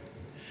Joseph,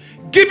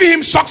 giving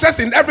him success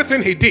in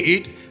everything he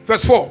did,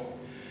 verse 4.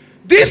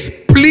 This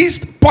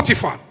pleased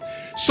Potiphar.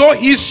 So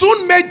he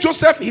soon made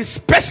Joseph his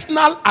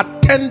personal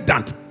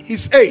attendant,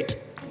 his aide.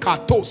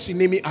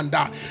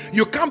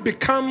 You can't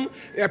become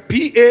a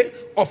PA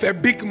of a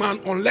big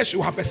man unless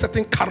you have a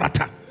certain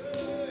character.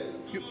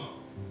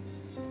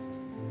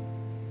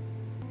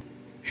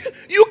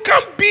 You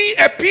can't be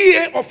a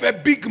PA of a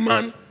big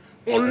man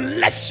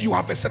unless you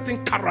have a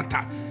certain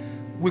character.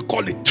 We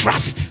call it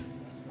trust.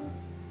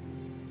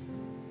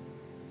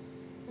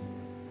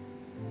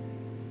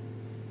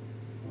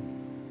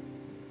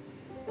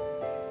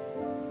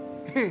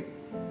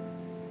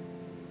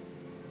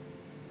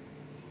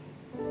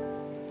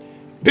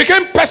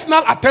 Became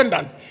personal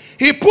attendant.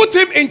 He put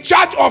him in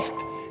charge of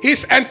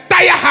his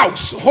entire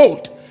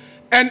household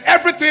and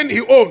everything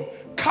he owned.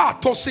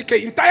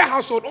 Entire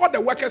household, all the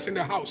workers in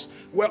the house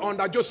were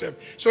under Joseph.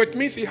 So it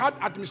means he had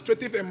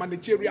administrative and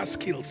managerial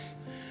skills.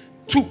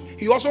 2,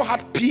 he also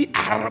had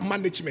PR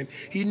management.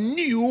 He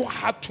knew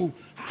how to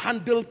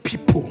handle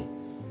people.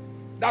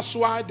 That's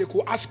why they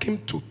could ask him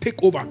to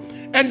take over.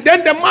 And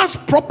then the man's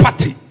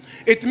property.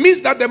 It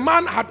means that the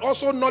man had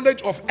also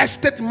knowledge of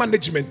estate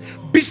management,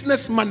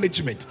 business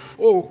management.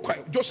 Oh,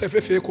 Joseph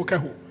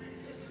Kokehu,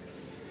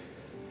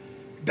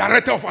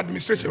 Director of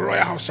Administration,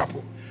 Royalhouse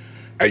Chapel.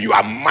 And you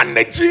are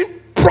managing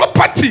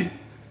property.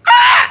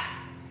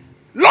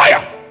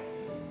 Lawyer.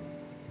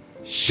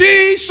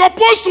 She's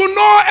supposed to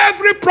know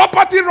every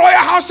property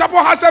Royalhouse Chapel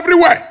has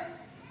everywhere.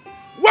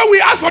 When we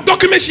ask for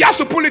documents, she has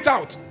to pull it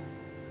out.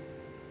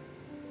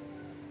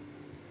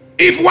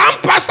 If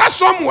one pastor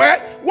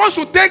somewhere wants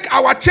to take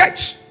our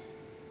church,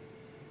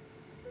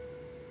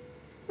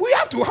 we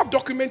have to have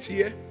documents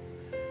here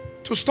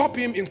to stop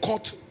him in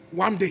court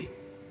one day.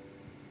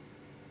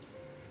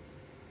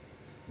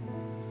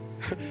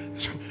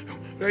 So,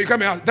 you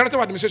come here, Director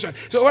of Administration.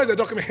 So what is the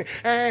document?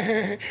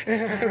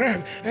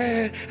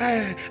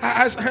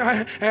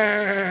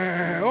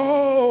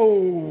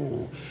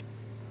 Oh.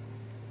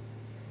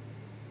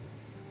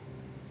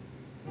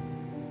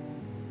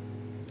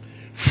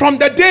 From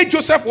the day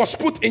Joseph was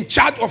put in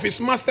charge of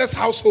his master's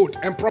household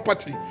and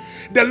property,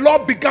 the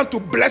Lord began to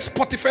bless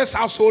Potiphar's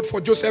household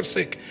for Joseph's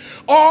sake.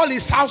 All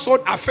his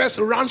household affairs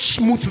ran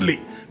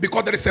smoothly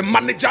because there is a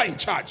manager in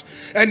charge,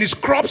 and his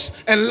crops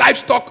and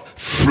livestock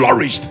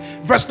flourished.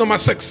 Verse number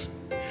 6.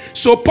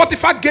 So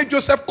Potiphar gave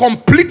Joseph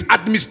complete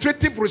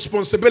administrative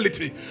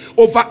responsibility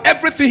over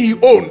everything he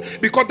owned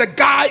because the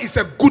guy is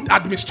a good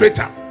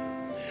administrator.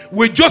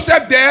 With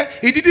Joseph there,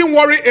 he didn't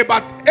worry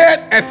about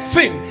a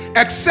thing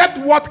except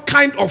what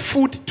kind of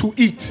food to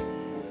eat.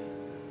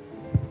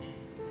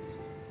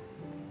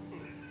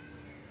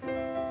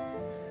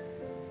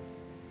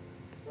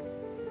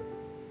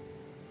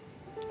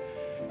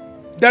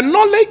 The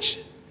knowledge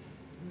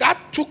that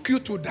took you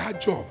to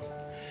that job,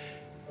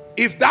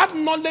 if that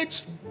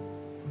knowledge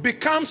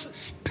becomes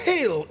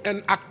stale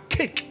and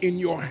archaic in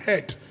your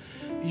head,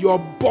 your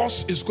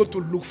boss is going to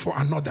look for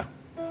another.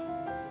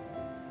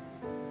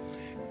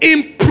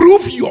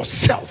 Improve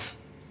yourself.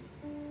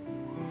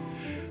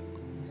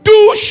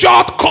 Do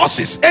short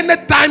courses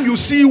anytime you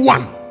see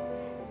one.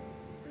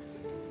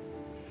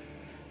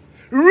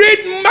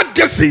 read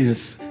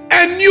magazines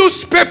and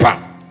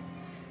newspaper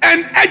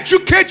and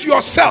educate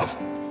yourself.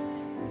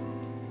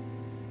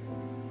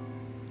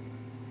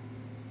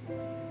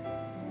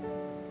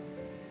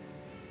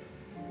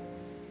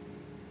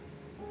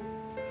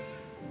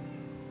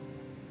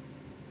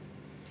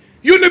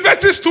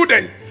 University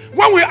student,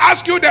 when we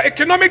ask you the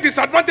economic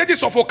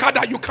disadvantages of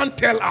Okada, you can't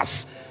tell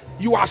us.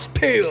 You are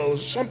stale.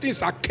 Something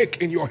is a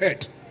cake in your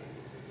head.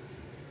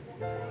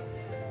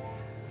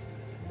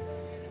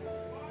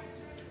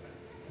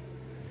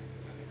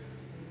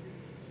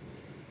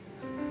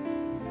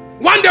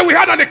 One day we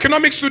had an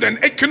economic student,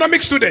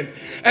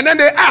 and then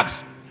they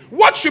asked,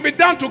 what should be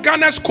done to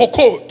Ghana's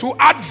cocoa to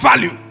add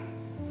value?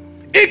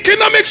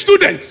 Economic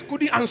student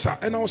couldn't answer,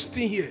 and I was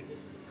sitting here.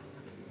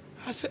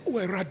 I said, oh,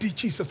 Radi,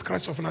 Jesus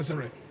Christ of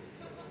Nazareth.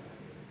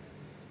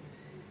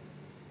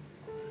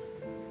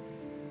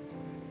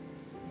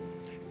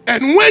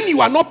 And when you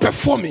are not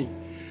performing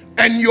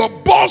and your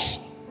boss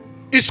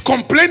is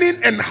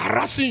complaining and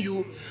harassing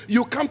you,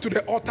 you come to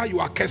the altar, you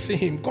are cursing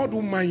him. God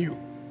will mind you.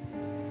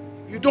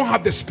 You don't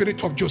have the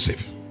spirit of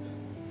Joseph.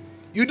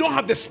 You don't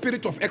have the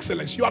spirit of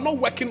excellence. You are not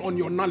working on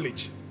your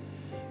knowledge.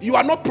 You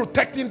are not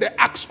protecting the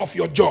axe of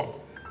your job.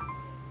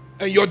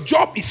 And your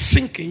job is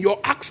sinking. Your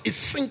axe is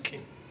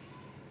sinking.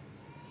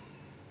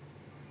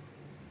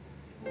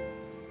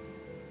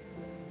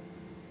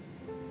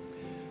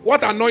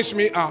 What annoys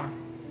me are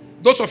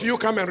those of you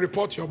come and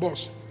report your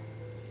boss.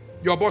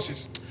 Your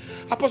bosses.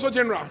 Apostle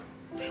General,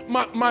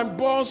 my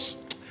boss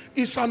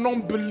is an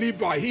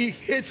unbeliever. He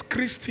hates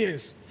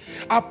Christians.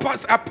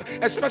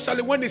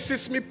 Especially when he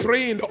sees me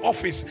pray in the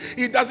office.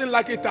 He doesn't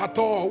like it at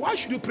all. Why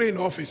should you pray in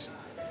the office?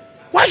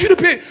 Why should you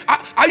pay?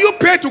 Are you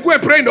paid to go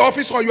and pray in the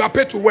office, or you are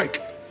paid to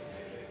work?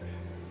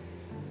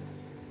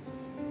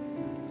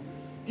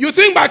 You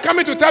think by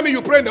coming to tell me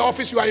you pray in the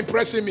office, you are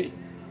impressing me?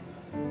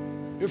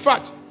 In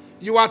fact,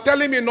 you are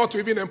telling me not to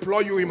even employ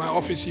you in my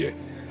office here.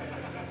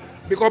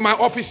 Because my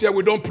office here,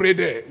 we don't pray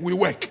there. We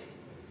work.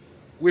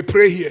 We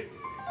pray here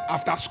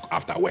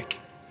after work.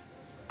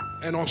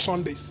 And on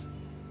Sundays.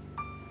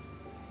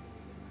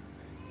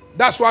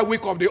 That's why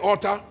week of the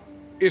altar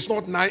is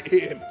not 9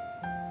 a.m.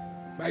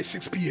 by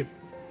 6 p.m.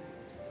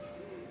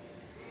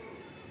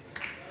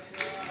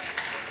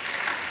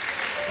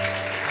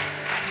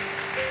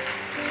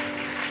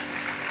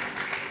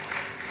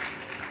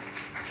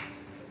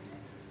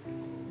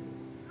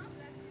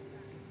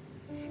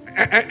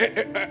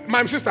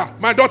 My sister,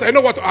 my daughter, you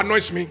know what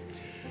annoys me?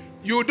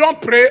 You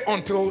don't pray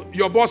until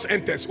your boss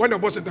enters. When your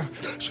boss enters,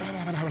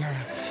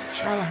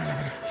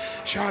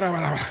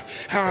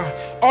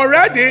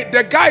 already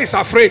the guy is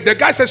afraid. The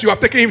guy says you have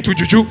taken him to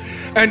juju,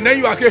 and then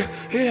you are the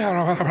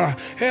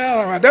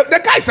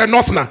guy is a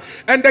northerner,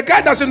 and the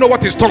guy doesn't know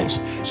what is tongues.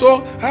 So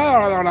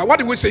what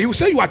do we say? He will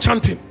say you are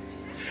chanting.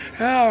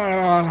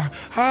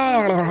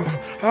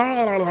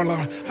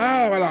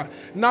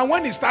 Now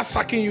when he starts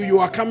sucking you, you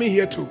are coming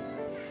here too.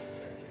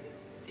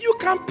 You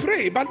can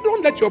pray, but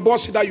don't let your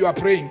boss see that you are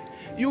praying.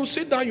 You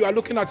sit down, you are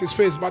looking at his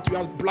face, but you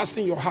are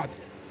blasting your heart.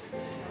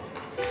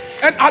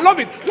 And I love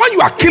it. When you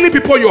are killing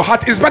people, your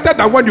heart is better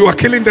than when you are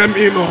killing them,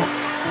 you know.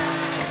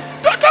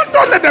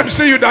 Don't let them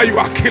see you that you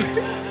are killing.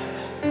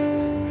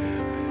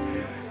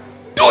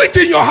 Do it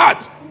in your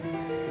heart.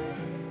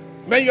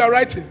 When you are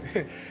writing,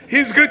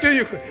 he's greeting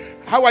you.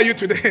 How are you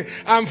today?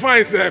 I'm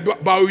fine, sir.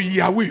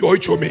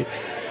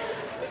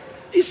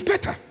 It's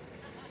better.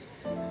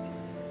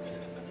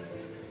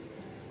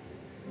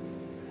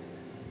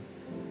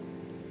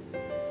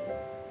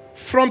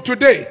 From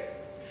today,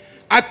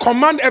 I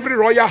command every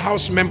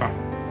Royalhouse member,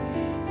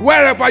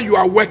 wherever you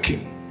are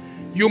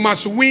working, you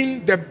must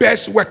win the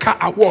Best Worker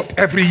Award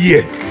every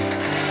year.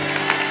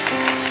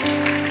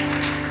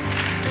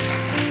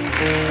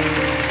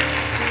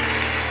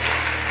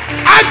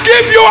 I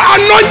give you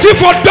anointing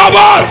for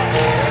double.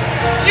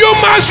 You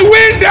must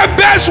win the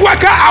Best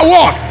Worker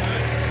Award.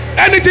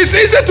 And it is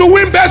easy to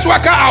win Best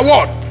Worker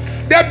Award.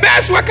 The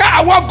Best Worker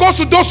Award goes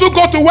to those who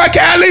go to work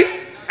early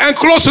and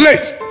close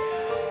late.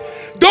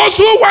 Those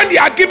who, when they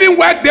are giving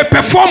work, they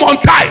perform on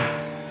time.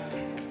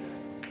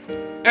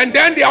 And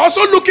then they are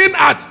also looking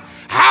at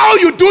how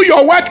you do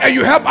your work and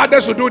you help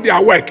others to do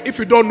their work, if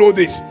you don't know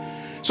this.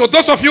 So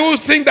those of you who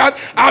think that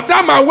I've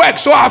done my work,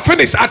 so I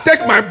finished, I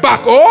take my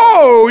back.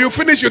 Oh, you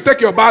finish, you take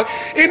your back.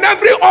 In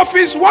every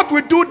office, what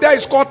we do there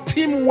is called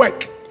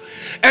teamwork.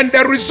 And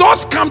the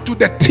results come to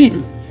the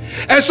team.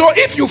 And so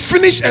if you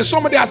finish and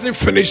somebody hasn't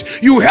finished,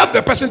 you help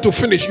the person to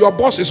finish. Your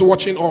boss is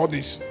watching all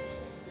this.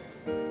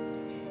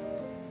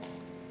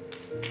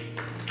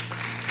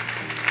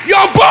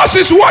 Your boss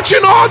is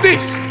watching all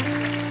this.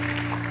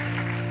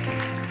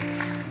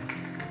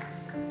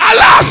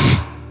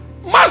 Alas,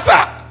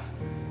 master,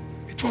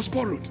 it was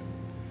borrowed.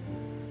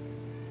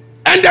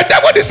 And the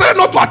devil decided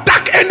not to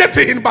attack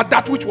anything but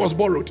that which was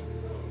borrowed.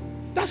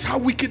 That's how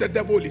wicked the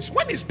devil is.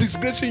 When he's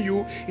disgracing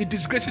you, he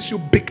disgraces you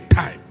big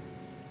time.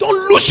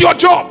 Don't lose your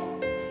job.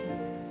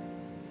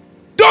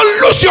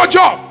 Don't lose your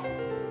job.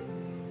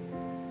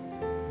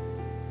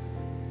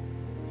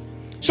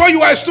 So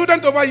you are a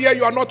student over here,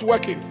 you are not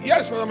working.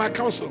 Yes, my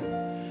counsel.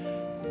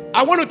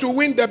 I wanted to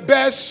win the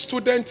best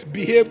student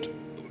behaved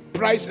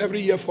prize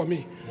every year for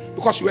me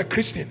because you were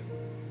Christian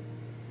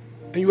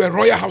and you were a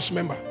Royalhouse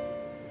member.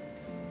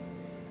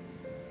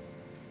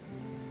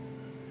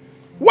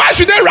 Why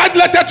should they write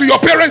letter to your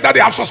parents that they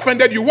have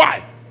suspended you?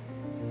 Why?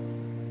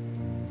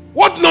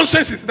 What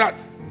nonsense is that?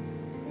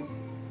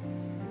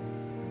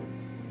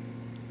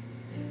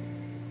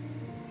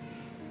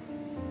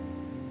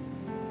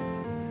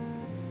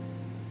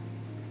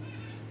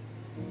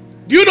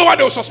 Do you know why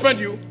they will suspend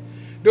you?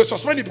 They will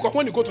suspend you because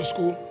when you go to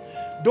school,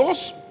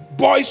 those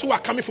boys who are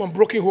coming from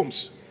broken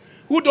homes,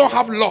 who don't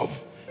have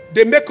love,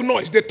 they make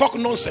noise, they talk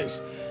nonsense.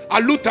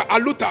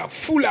 Aluta,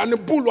 fool,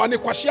 and bull, and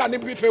kwashia, and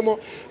bifemo,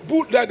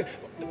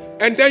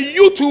 and then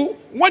you too,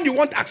 when you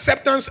want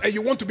acceptance and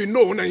you want to be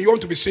known and you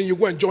want to be seen, you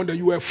go and join them.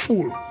 You are a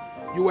fool.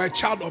 You are a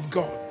child of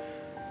God.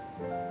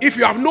 If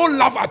you have no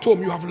love at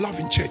home, you have love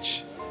in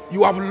church.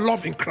 You have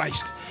love in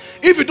Christ.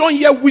 If you don't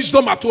hear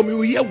wisdom at home,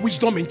 you hear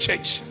wisdom in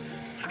church.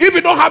 If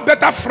you don't have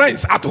better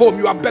friends at home,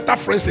 you have better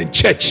friends in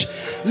church.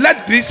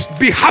 Let this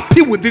be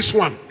happy with this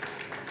one.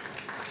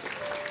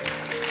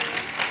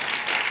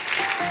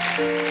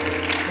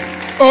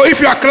 Oh,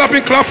 if you are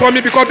clapping, clap for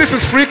me because this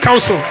is free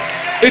counsel.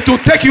 It will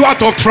take you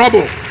out of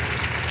trouble.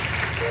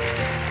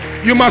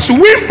 You must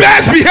win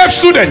best behaved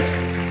student.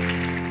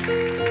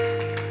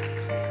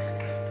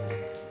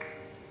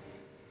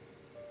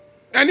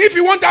 And if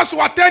you want us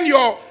to attend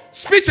your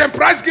speech and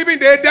prize giving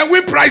day, then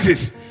win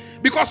prizes.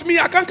 Because me,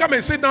 I can't come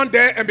and sit down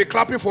there and be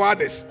clapping for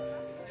others.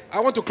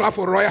 I want to clap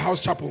for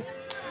Royalhouse Chapel.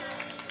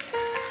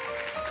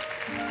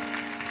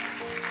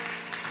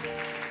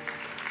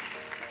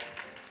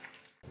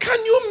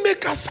 Can you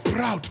make us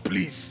proud,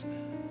 please?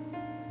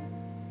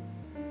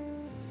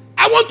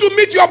 I want to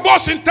meet your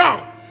boss in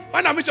town.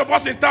 When I meet your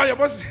boss in town, your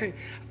boss is saying,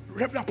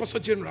 Reverend Apostle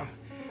General,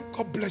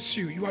 God bless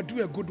you. You are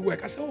doing a good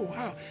work. I said, oh,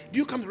 how? Do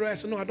you come to Royal? I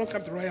said, no, I don't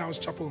come to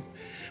Royalhouse Chapel.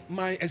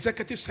 My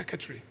executive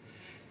secretary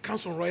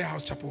comes from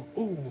Royalhouse Chapel.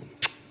 Oh,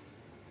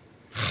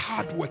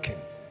 hardworking.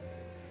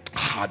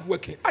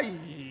 Hardworking.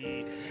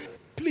 Aye.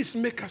 Please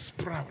make us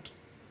proud.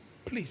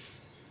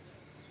 Please.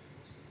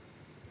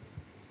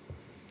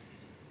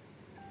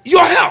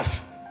 Your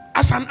health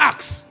as an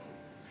axe.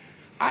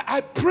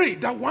 I pray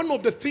that one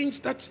of the things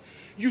that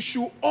you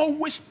should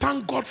always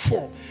thank God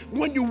for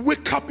when you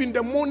wake up in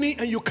the morning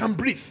and you can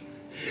breathe,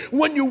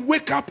 when you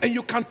wake up and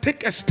you can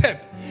take a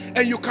step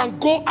and you can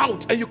go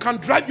out and you can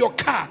drive your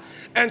car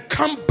and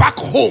come back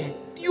home,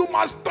 you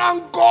must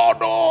thank God.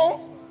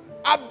 Oh,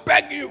 I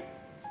beg you.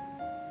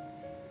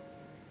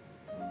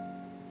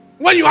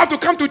 When you have to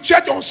come to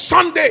church on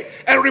Sunday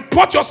and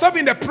report yourself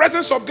in the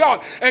presence of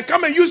God and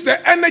come and use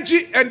the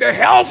energy and the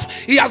health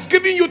He has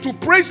given you to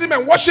praise Him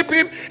and worship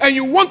Him, and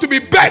you want to be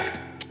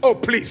begged, oh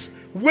please,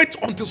 wait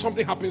until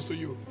something happens to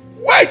you.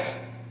 Wait.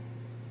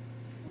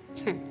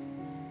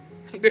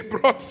 They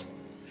brought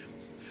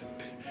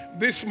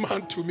this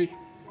man to me.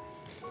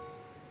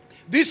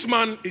 This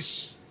man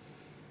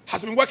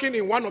has been working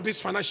in one of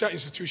these financial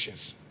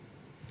institutions.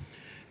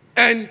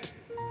 And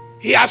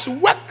he has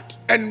worked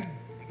and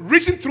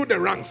risen through the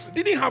ranks.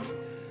 Didn't have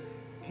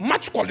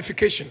much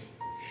qualification.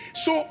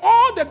 So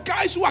all the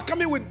guys who are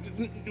coming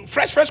with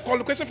fresh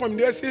qualification from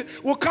university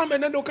will come,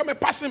 and then they'll come and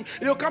pass him.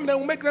 They'll come and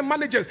they'll make them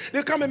managers.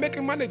 They'll come and make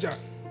him manager.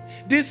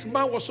 This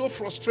man was so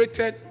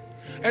frustrated.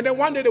 And then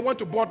one day they went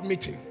to board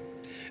meeting.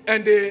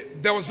 And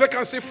there was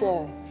vacancy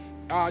for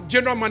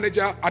general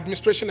manager,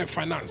 administration and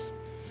finance.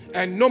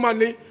 And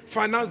normally,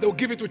 finance, they'll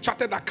give it to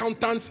chartered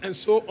accountants and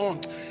so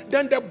on.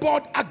 Then the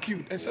board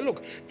argued and said,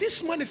 look,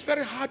 this man is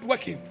very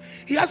hardworking.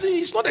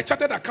 He's not a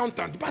chartered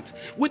accountant, but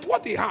with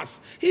what he has,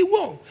 he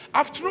will.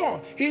 After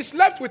all, he's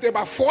left with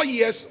about 4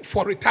 years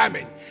for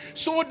retirement.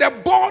 So the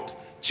board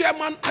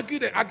chairman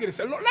argued and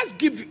said, look, let's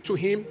give it to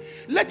him.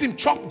 Let him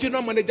chop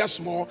general manager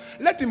small.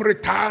 Let him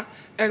retire.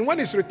 And when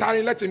he's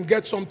retiring, let him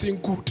get something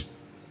good.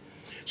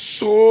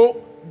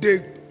 So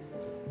they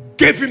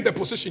gave him the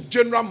position,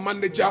 general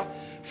manager,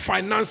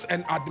 finance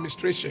and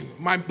administration.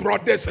 My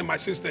brothers and my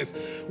sisters,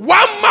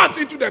 1 month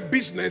into the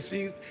business,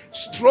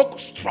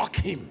 struck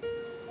him.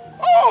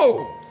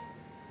 Oh,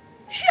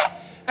 sure.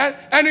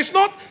 And it's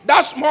not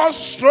that small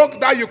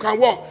stroke that you can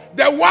walk.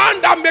 The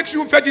one that makes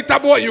you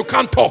vegetable and you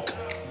can't talk.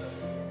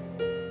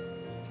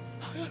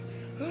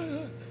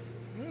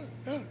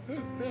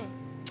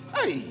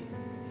 Hey.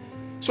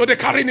 So they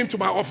carried him to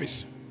my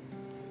office.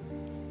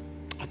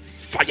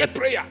 Fire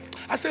prayer.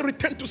 I said,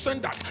 return to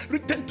sender,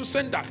 return to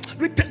sender,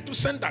 return to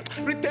sender,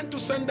 return to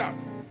sender.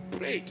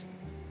 Prayed.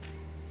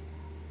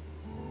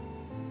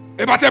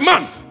 About a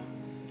month,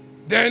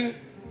 then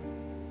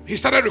he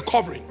started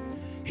recovering.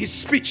 His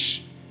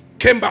speech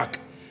came back.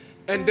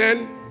 And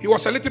then he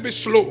was a little bit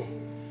slow,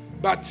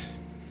 but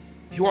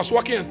he was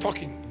walking and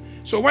talking.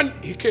 So when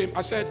he came,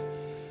 I said,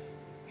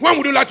 when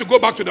would you like to go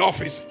back to the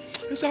office?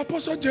 He said,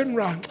 Apostle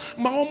General,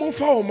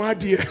 my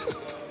dear.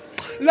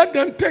 Let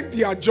them take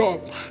their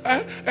job.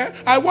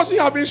 I wasn't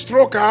having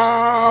stroke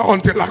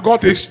until I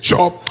got this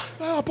job.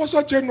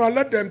 Apostle General,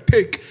 let them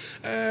take.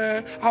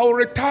 I will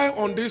retire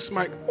on this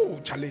mic. Oh,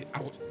 Charlie.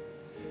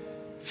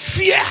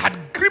 Fear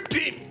had gripped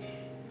him.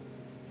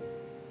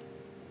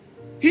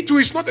 He too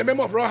is not a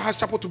member of Royalhouse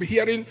Chapel to be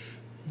hearing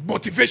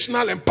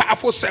motivational and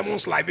powerful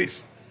sermons like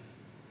this.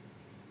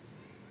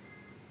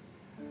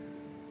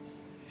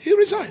 He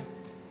resigned.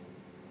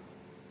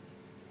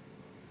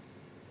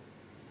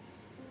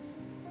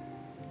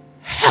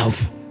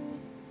 Health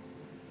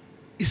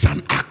is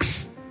an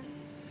axe.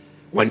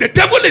 When the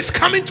devil is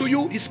coming to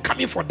you, he's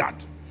coming for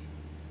that.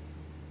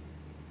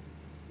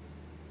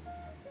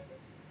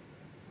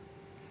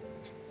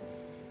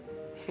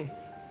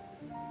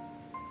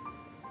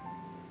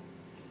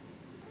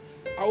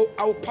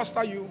 I will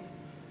pastor you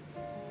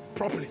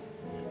properly.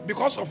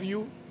 Because of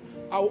you,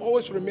 I will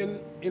always remain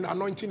in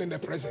anointing and the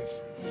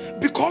presence.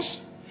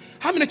 Because,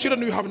 how many children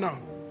do you have now?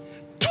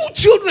 2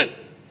 children.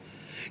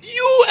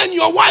 You and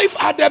your wife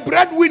are the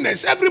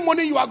breadwinners. Every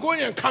morning you are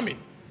going and coming.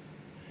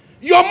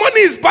 Your money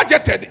is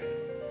budgeted.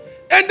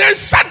 And then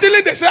suddenly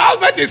they say,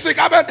 Albert is sick,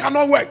 Albert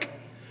cannot work.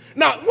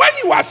 Now, when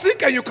you are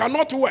sick and you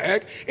cannot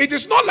work, it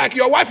is not like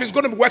your wife is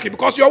going to be working,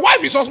 because your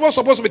wife is also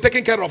supposed to be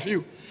taking care of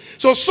you.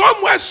 So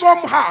somewhere,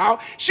 somehow,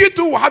 she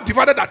too will have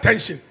divided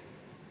attention.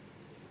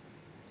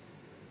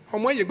 The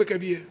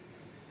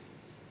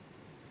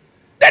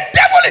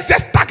devil is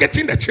just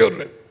targeting the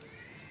children.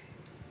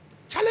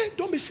 Charlie,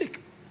 don't be sick.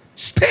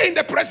 Stay in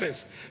the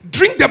presence.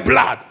 Drink the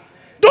blood.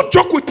 Don't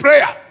joke with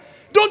prayer.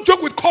 Don't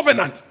joke with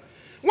covenant.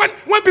 When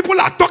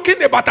people are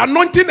talking about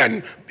anointing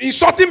and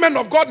insulting men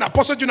of God and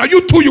apostles,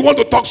 you too, you want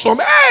to talk some.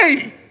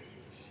 Hey!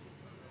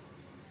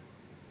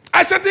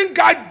 A certain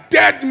guy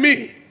dared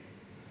me.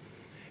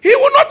 He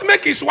will not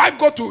make his wife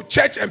go to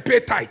church and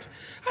pay tithe.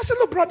 I said,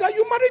 look, brother,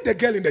 you married the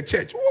girl in the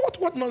church.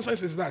 What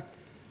nonsense is that?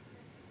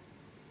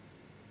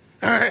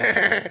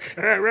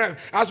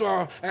 As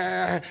well,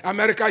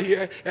 America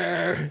here,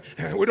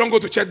 we don't go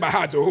to church by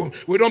heart. Oh,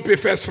 we don't pay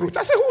first fruit.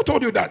 I said, who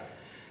told you that?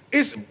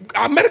 Is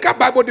America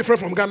Bible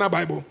different from Ghana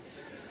Bible?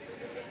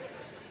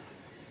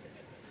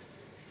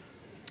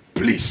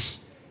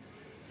 Please.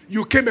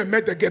 You came and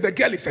met the girl. The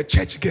girl is a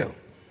church girl.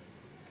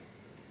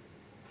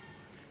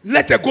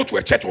 Let her go to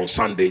a church on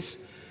Sundays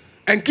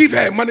and give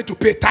her money to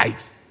pay tithe.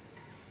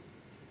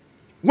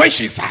 When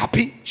she's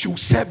happy, she will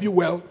serve you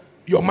well.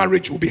 Your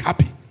marriage will be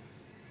happy.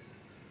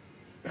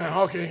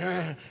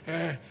 Then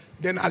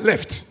I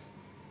left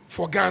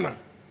for Ghana.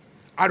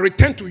 I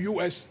returned to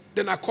US.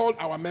 Then I called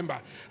our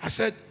member. I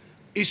said,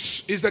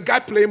 is the guy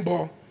playing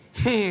ball?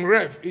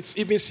 Rev, it's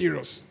even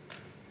serious.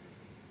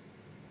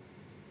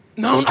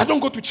 No, I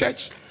don't go to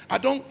church. I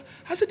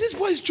said, this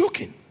boy is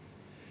joking.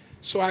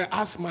 So I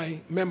asked my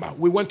member.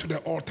 We went to the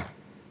altar.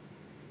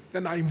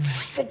 Then I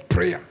invoked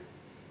prayer.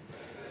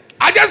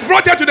 I just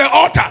brought her to the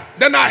altar.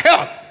 Then I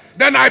held.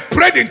 Then I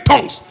prayed in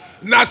tongues.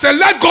 And I said,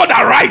 let God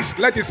arise.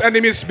 Let his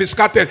enemies be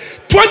scattered.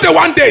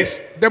 21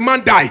 days, the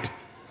man died.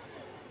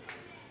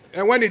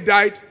 And when he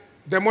died,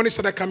 the money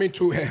started coming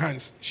to her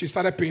hands. She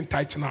started paying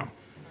tithe now.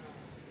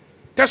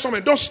 Tell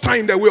somebody, don't stand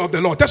in the way of the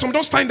Lord. Tell somebody,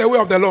 don't stand in the way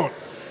of the Lord.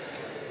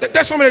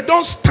 Tell somebody,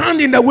 don't stand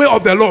in the way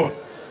of the Lord.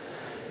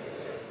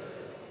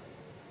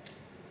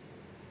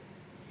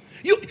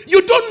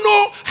 You don't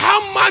know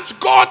how much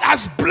God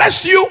has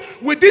blessed you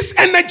with this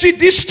energy,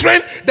 this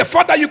strength. The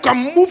fact that you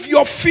can move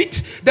your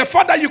feet, the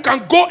fact that you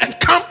can go and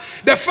come,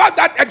 the fact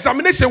that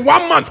examination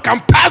 1 month can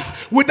pass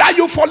without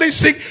you falling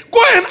sick.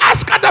 Go and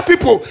ask other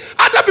people.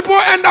 Other people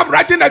end up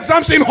writing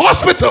exams in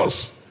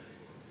hospitals.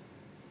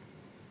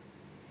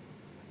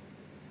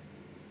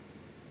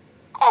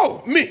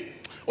 Oh, me.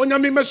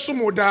 Onyamime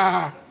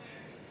sumoda.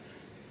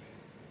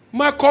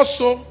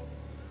 Makoso.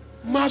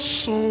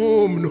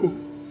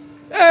 Masomno.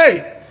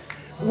 Hey,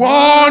 I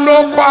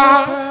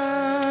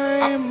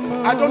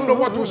don't know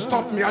what will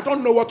stop me. I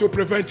don't know what will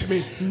prevent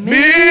me.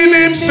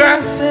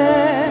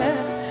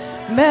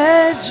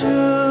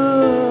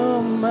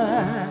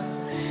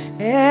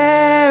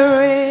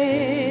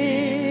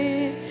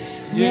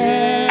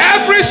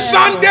 Every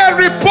Sunday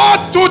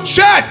report to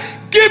church.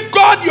 Give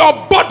God your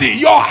body,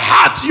 your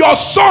heart, your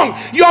song,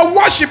 your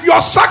worship, your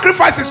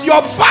sacrifices,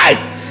 your fight.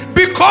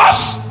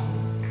 Because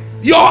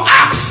your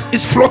axe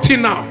is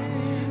floating now.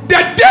 The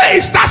day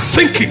it starts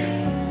sinking.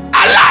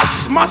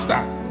 Alas,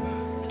 master,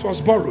 it was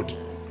borrowed.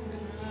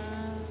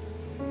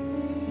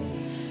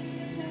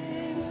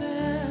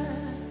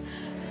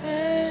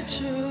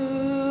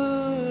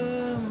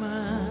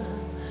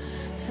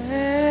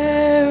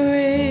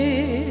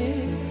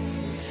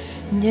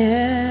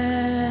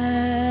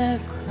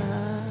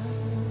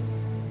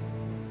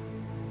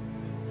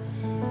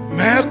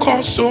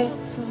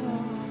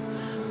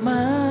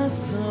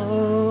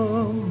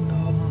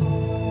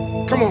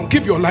 Come on,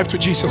 give your life to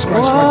Jesus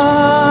Christ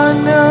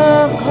right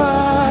now.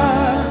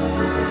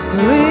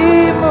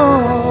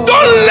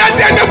 Don't let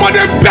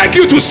anybody beg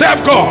you to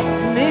serve God.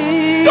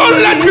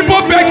 Don't let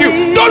people beg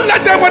you. Don't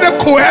let anybody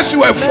coerce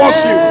you and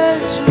force you.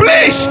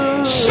 Please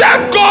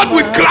serve God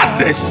with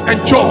gladness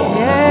and joy.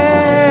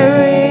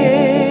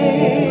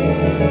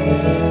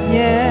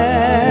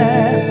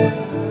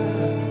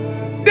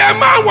 The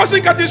man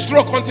wasn't getting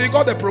stroke until he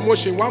got the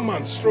promotion. 1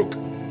 month stroke.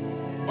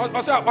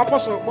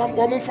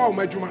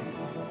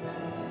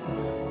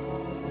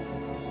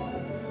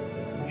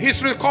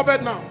 He's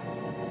recovered now.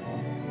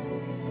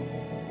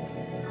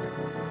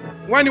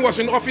 When he was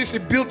in office, he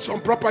built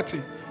some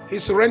property.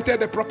 He's rented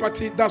the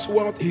property. That's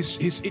what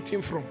he's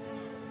eating from.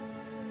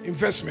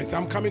 Investment.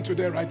 I'm coming to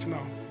there right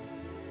now.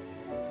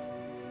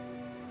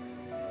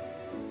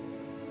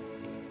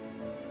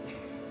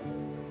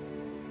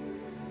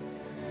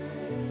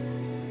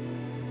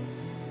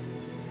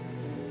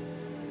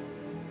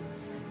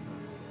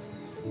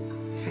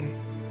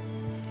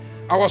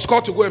 I was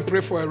called to go and pray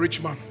for a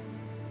rich man.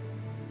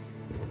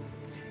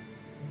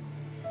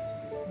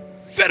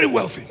 Very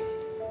wealthy.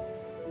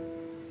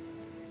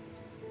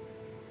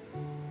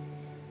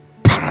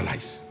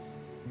 Paralyzed.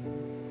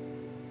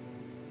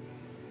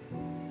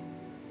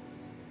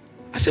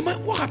 I said,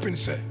 man, what happened,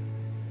 sir?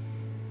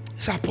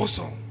 He said,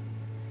 Apostle,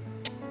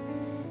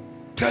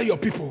 tell your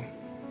people,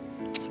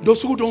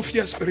 those who don't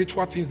fear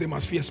spiritual things, they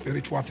must fear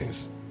spiritual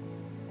things.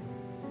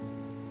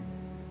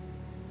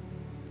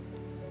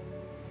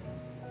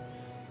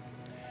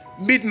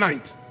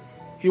 Midnight,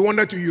 he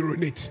wanted to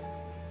urinate.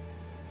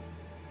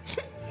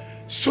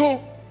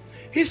 So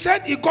he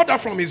said he got up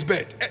from his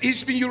bed.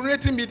 He's been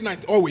urinating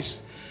midnight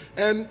always,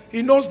 and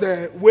he knows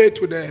the way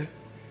to the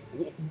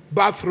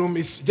bathroom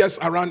is just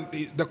around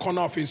the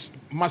corner of his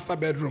master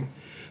bedroom.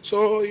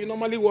 So he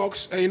normally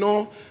walks,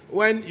 and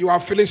when you are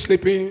feeling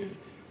sleepy,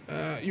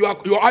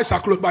 your eyes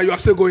are closed, but you are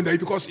still going there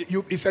because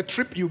it's a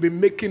trip you'll be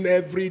making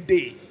every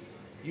day.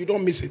 You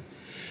don't miss it.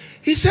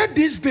 He said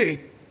this day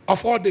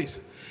of all days,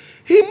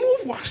 he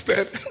moved one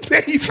step,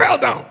 then he fell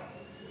down.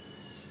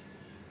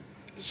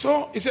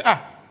 So he said,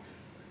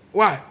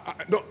 why?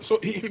 No. So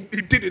he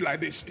did it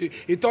like this.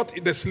 He thought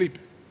the sleep.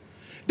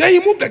 Then he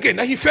moved again,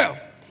 then he fell.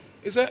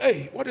 He said,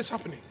 hey, what is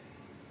happening?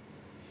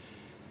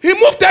 He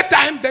moved that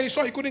time, then he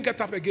saw he couldn't get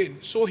up again.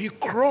 So he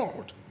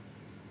crawled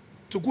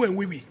to go and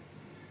wee-wee.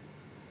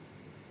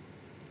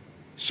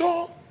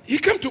 So he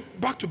came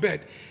back to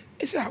bed.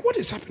 He said, what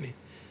is happening?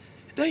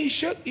 Then he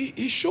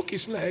shook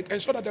his leg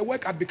and saw that the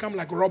work had become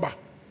like rubber.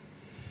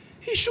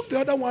 He shook the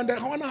other one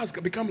has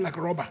become like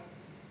rubber.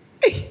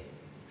 Hey,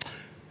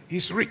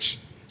 he's rich.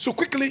 So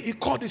quickly he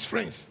called his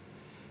friends.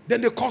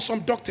 Then they called some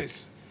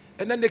doctors.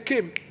 And then they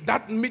came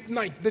that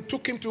midnight. They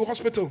took him to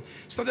hospital.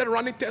 Started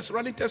running tests.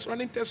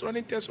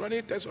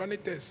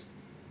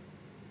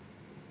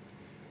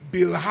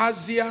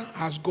 Bilharzia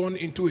has gone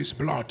into his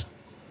blood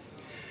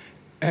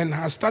and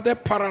has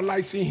started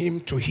paralyzing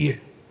him to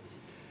hear.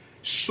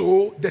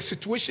 So the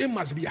situation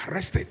must be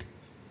arrested.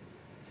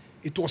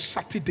 It was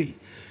Saturday.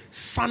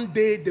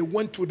 Sunday, they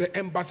went to the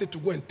embassy to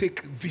go and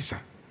take visa.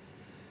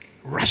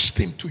 Rushed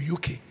him to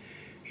UK.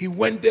 He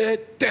went there,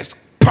 test,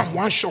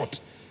 one shot.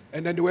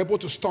 And then they were able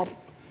to stop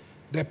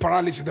the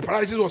paralysis. The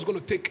paralysis was going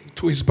to take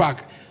to his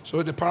back.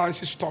 So the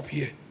paralysis stopped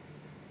here.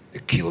 They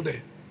killed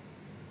him.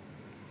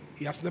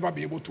 He has never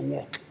been able to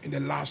walk in the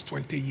last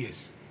 20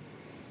 years.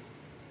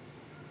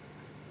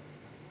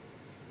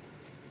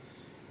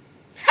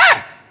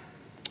 Hey!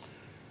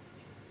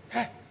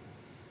 Hey!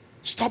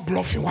 Stop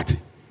bluffing, what?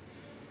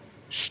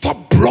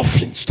 Stop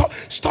bluffing. Stop.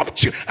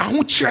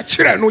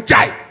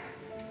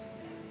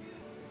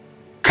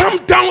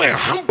 Come down and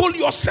humble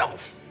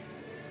yourself.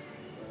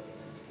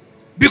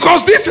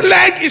 Because this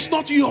leg is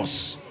not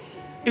yours.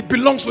 It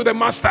belongs to the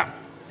master.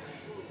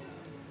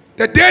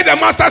 The day the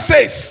master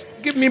says,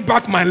 give me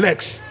back my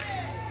legs.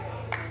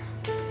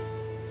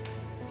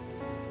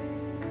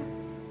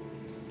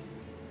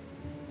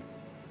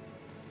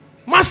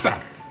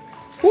 Master,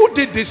 who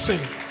did this thing?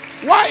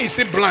 Why is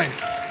he blind?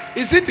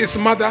 Is it his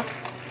mother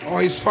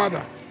or his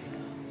father?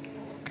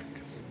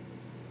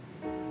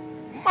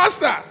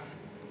 Master,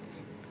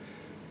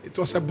 it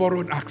was a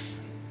borrowed axe.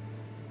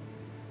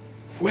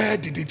 Where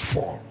did it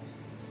fall?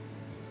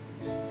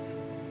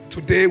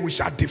 Today we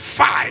shall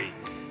defy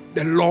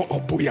the law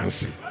of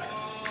buoyancy.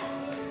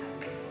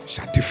 We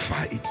shall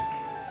defy it.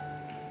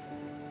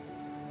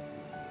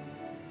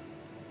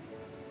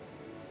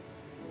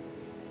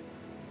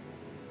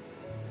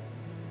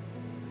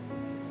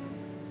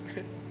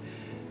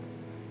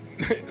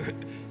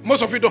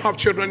 Most of you don't have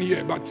children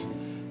here, but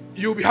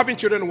you'll be having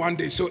children one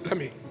day. So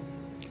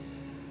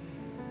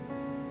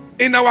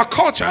in our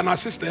culture and our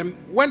system,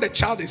 when the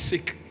child is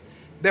sick,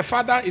 the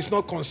father is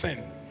not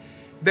concerned.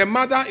 The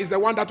mother is the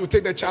one that will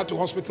take the child to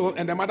hospital,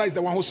 and the mother is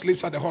the one who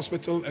sleeps at the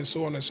hospital, and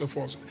so on and so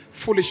forth.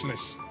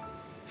 Foolishness.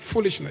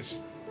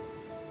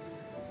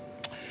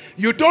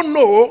 You don't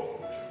know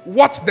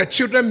what the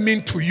children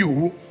mean to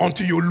you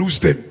until you lose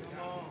them.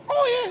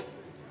 Oh yeah.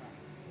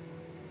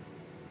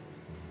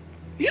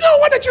 You know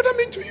what the children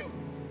mean to you.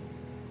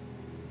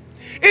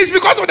 It's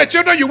because of the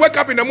children you wake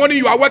up in the morning,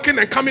 you are working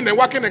and coming and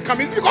working and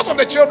coming. It's because of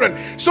the children.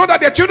 So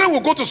that the children will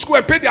go to school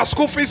and pay their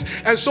school fees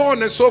and so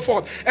on and so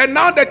forth. And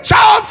now the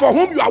child for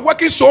whom you are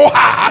working so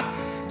hard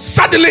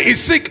suddenly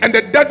is sick and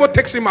the devil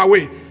takes him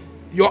away.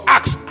 Your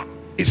axe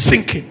is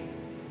sinking.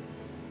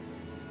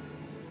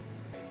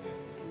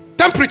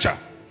 Temperature.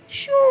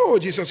 Sure,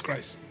 Jesus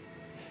Christ.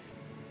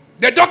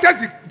 The doctors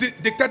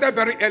dictated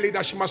very early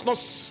that she must not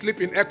sleep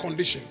in air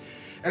condition.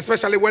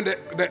 especially when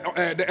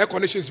the air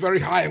condition is very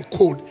high and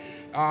cold.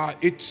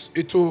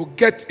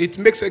 It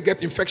makes it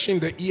get infection in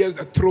the ears,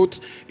 the throat,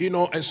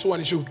 and so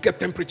on. It should get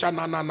temperature.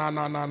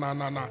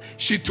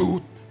 She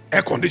too,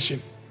 air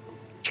condition.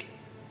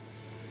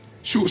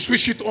 She will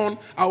switch it on.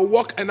 I'll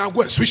walk and I'll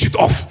go and switch it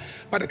off.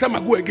 By the time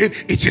I go again,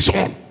 it is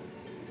on.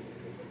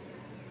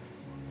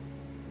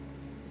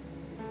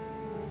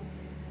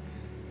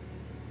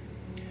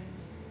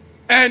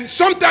 And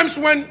sometimes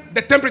when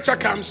the temperature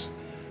comes,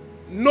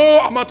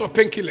 no amount of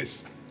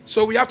painkillers.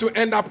 So we have to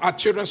end up at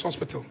Children's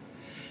Hospital.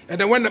 And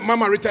then when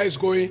Mama Rita is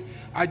going,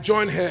 I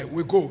join her,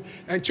 we go.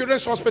 And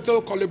Children's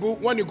Hospital,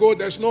 Kolebu, when you go,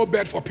 there's no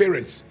bed for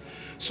parents.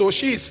 So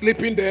she is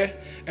sleeping there,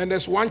 and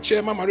there's one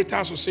chair Mama Rita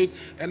has to sit,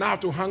 and I have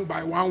to hang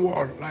by one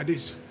wall like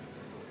this.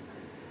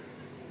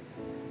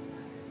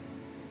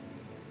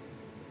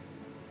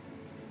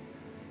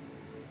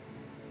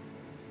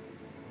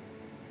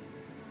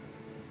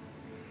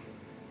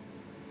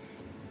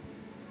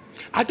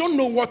 I don't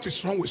know what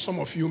is wrong with some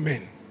of you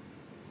men.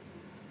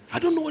 I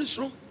don't know what is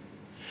wrong.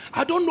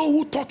 I don't know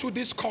who taught you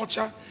this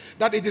culture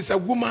that it is a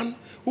woman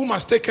who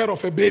must take care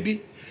of a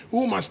baby,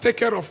 who must take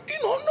care of,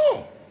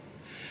 no.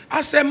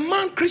 As a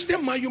man,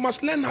 Christian man, you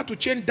must learn how to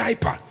change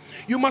diaper.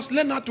 You must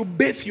learn how to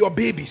bathe your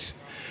babies.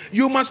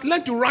 You must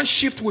learn to run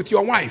shift with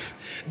your wife.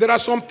 There are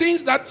some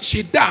things that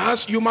she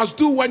does you must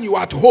do when you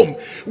are at home.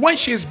 When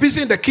she is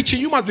busy in the kitchen,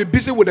 you must be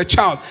busy with the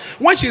child.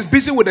 When she is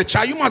busy with the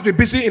child, you must be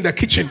busy in the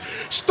kitchen.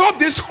 Stop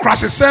this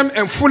crassism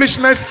and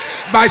foolishness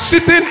by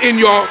sitting in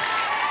your...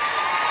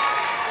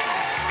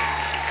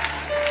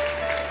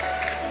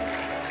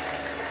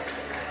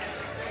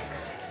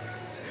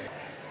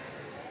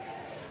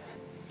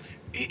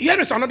 Here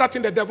is another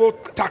thing the devil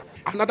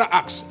another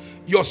axe,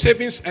 your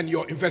savings and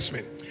your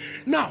investment.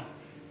 Now,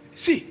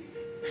 see,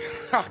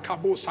 I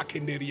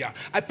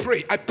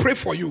pray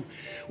for you.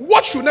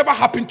 What should never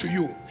happen to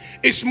you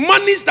is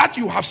monies that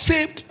you have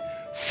saved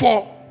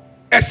for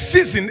a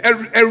season,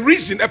 a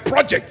reason, a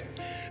project.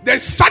 Then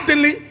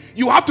suddenly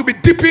you have to be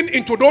dipping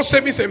into those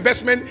savings and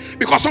investment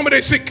because somebody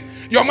is sick.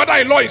 Your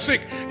mother-in-law is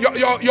sick.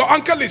 Your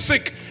uncle is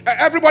sick.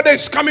 Everybody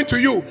is coming to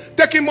you,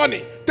 taking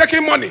money.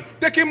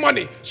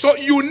 So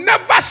you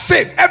never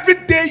save. Every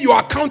day your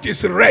account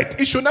is red.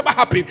 It should never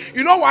happen.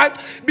 You know why?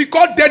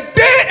 Because the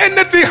day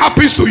anything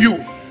happens to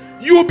you,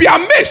 you'll be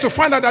amazed to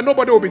find out that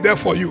nobody will be there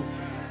for you.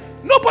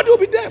 Nobody will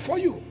be there for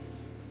you.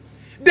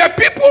 The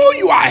people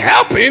you are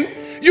helping,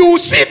 you will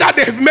see that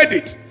they have made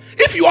it.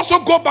 If you also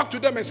go back to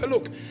them and say,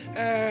 look,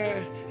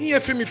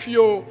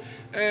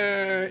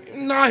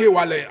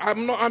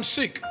 I'm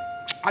sick.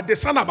 At the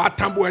son about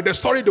Tambo, and the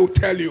story they will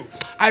tell you.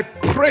 I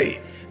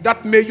pray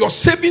that may your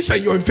savings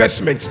and your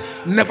investments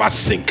never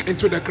sink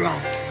into the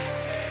ground.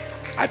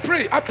 I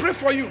pray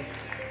for you.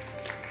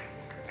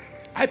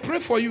 I pray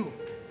for you.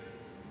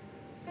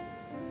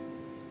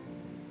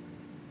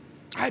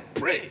 I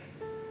pray.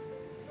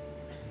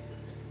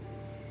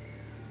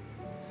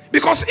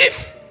 Because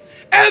if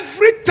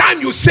every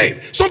time you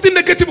save, something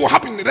negative will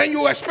happen, then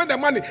you will spend the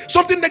money.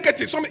 Something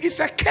negative, it's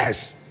a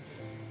curse.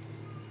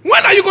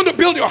 When are you going to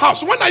build your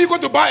house? When are you going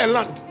to buy a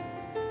land?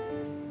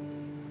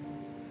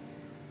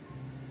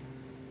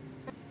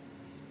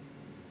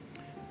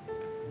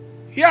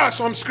 Here are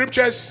some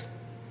scriptures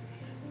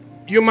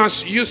you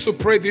must use to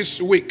pray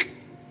this week.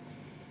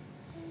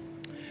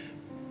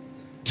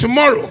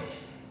 Tomorrow,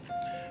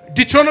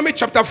 Deuteronomy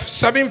chapter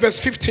 7 verse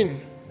 15.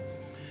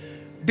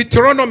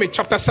 Deuteronomy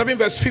chapter 7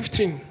 verse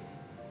 15.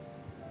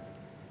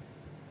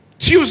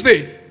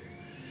 Tuesday,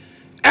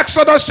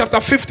 Exodus chapter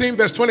 15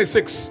 verse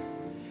 26.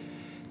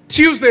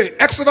 Tuesday,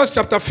 Exodus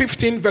chapter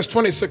 15 verse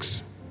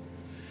 26.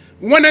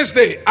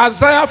 Wednesday,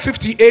 Isaiah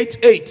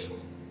 58:8.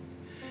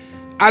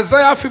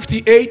 Isaiah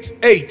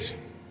 58:8.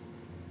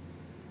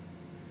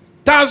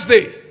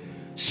 Thursday,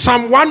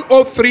 Psalm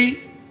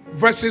 103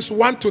 verses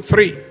 1 to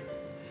 3.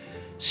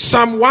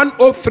 Psalm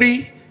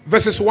 103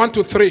 verses 1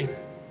 to 3.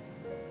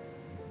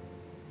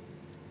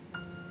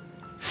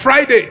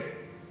 Friday,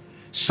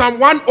 Psalm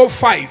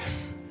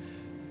 105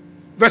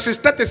 verses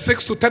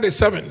 36 to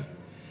 37.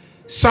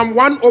 Psalm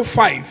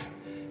 105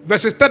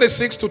 verses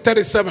 36 to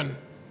 37.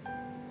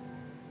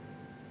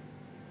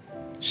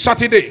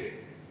 Saturday,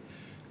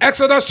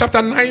 Exodus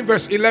chapter 9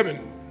 verse 11.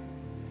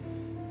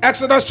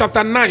 Exodus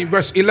chapter 9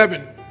 verse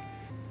 11.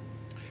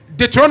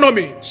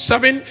 Deuteronomy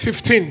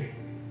 7:15.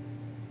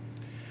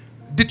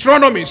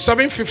 Deuteronomy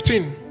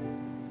 7:15.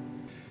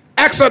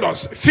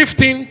 Exodus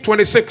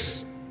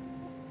 15:26.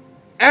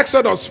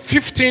 Exodus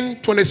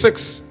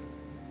 15:26.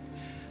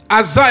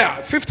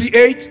 Isaiah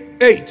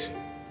 58:8.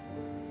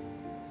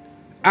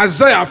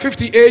 Isaiah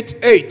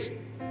 58:8.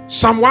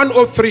 Psalm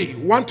 103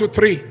 1 to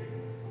 3.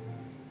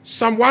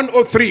 Psalm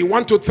 103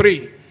 1 to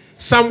 3.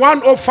 Psalm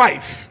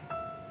 105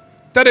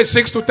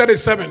 36 to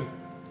 37.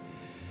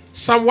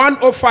 Psalm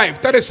 105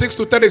 36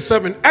 to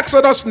 37.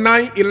 Exodus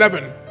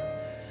 9:11.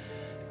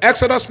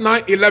 Exodus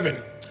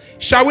 9:11.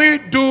 Shall we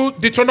do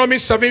Deuteronomy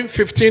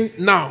 7:15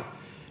 now?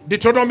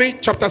 Deuteronomy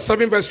chapter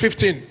 7 verse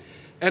 15.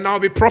 And I'll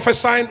be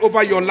prophesying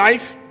over your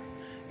life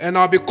And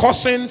I'll be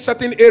causing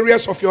certain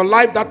areas of your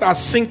life that are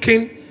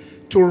sinking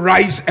to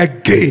rise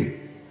again.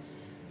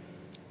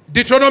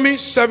 Deuteronomy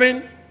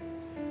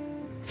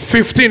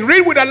 7:15.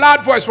 Read with a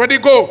loud voice. Ready,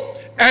 go.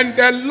 And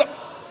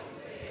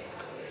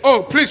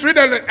please read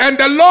it. And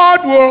the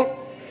Lord will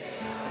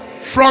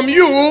from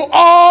you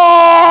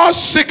all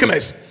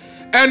sickness,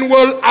 and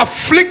will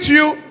afflict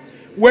you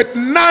with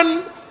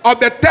none of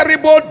the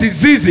terrible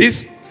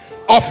diseases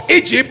of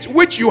Egypt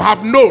which you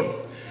have known,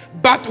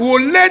 but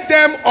will lay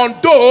them on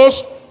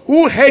those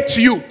who hate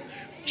you.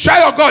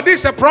 Child of God,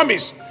 this is a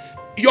promise.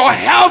 Your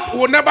health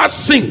will never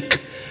sink,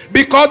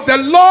 because the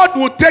Lord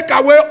will take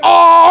away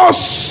all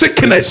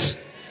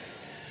sickness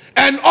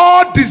and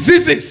all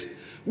diseases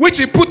which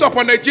he put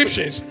upon the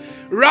Egyptians.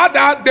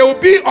 Rather, they will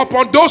be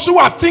upon those who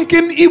are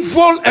thinking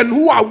evil and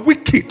who are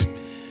wicked.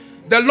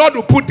 The Lord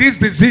will put these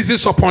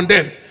diseases upon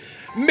them.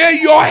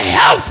 May your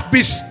health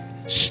be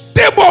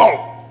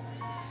stable.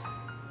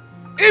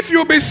 If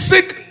you be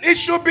sick, it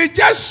should be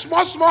just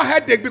small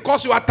headache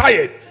because you are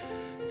tired.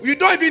 You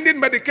don't even need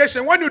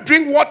medication. When you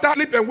drink water,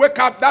 sleep and wake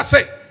up, that's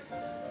it.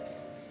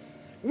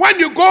 When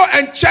you go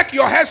and check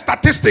your health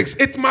statistics,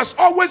 it must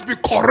always be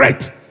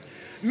correct.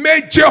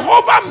 May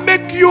Jehovah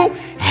make you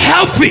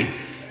healthy,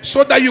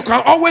 so that you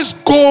can always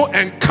go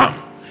and come.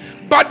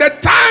 By the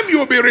time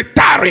you'll be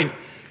retiring,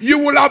 you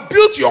will have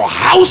built your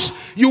house.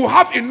 You will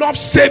have enough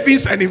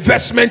savings and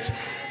investment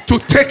to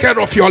take care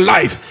of your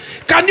life.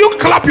 Can you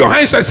clap your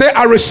hands and say,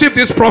 I receive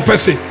this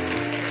prophecy?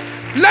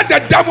 Let the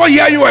devil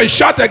hear you and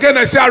shout again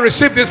and say, I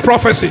receive this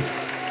prophecy.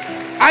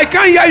 I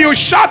can't hear you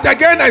shout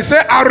again and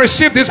say, I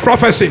receive this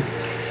prophecy.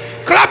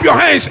 Clap your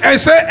hands and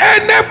say,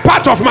 any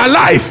part of my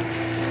life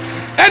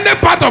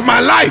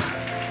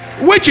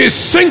which is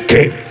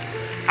sinking,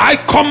 I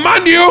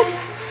command you,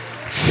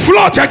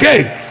 float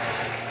again.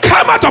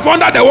 Come out of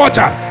under the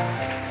water.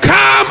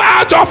 Come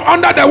out of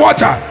under the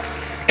water.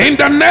 In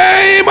the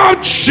name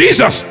of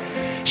Jesus.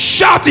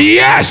 Shout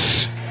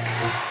yes.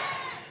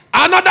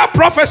 Another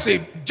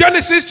prophecy.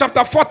 Genesis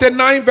chapter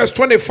 49 verse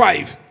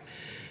 25.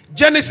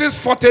 Genesis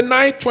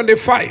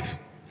 49:25.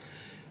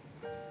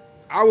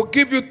 I will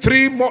give you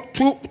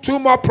two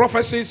more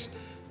prophecies,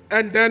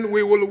 and then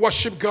we will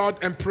worship God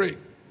and pray.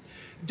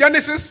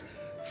 Genesis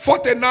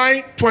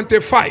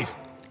 49:25.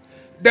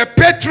 The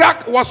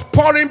patriarch was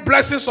pouring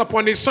blessings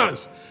upon his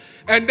sons.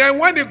 And then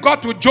when he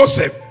got to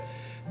Joseph,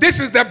 this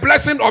is the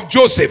blessing of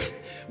Joseph,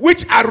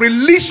 which I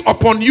release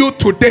upon you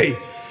today.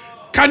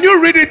 Can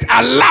you read it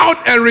aloud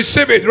and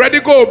receive it? Ready,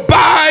 go.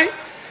 By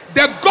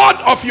the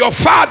God of your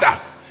father,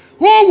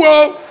 who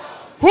will,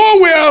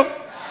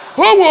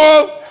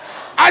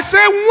 I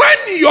say,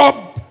 when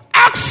your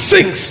axe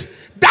sings,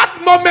 that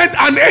moment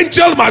an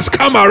angel must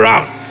come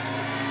around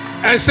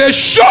and say,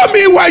 show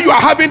me where you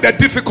are having the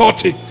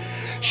difficulty.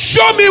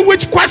 Show me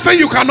which question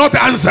you cannot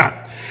answer.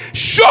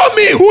 Show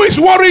me who is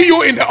worrying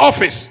you in the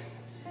office.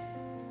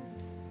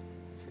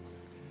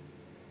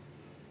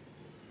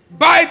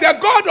 By the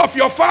God of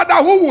your father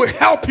who will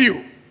help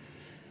you.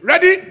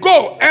 Ready?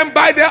 Go. And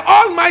by the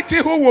Almighty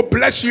who will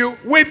bless you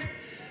with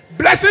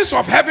blessings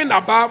of heaven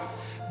above,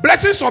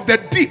 blessings of the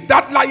deep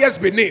that lies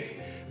beneath,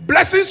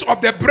 blessings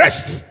of the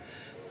breasts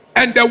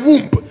and the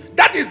womb.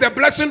 That is the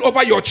blessing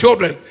over your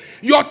children.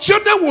 Your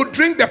children will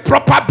drink the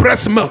proper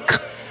breast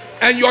milk,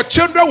 and your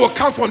children will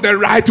come from the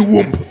right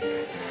womb.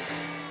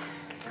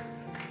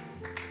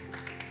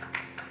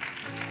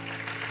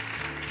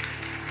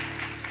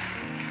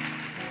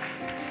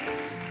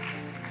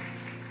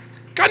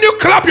 Can you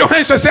clap your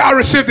hands and say, I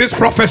receive this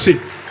prophecy?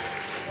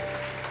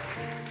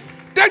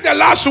 Take the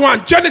last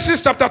one.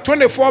 Genesis chapter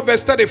 24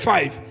 verse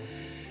 35.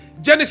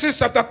 Genesis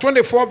chapter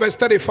 24 verse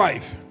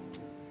 35.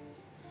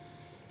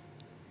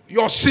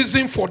 Your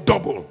season for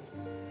double.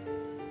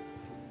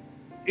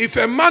 If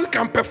a man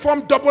can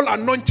perform double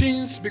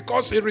anointings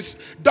because he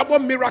double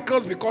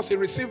miracles because he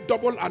received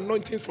double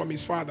anointings from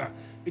his father,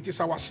 it is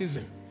our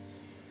season.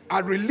 I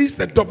release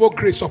the double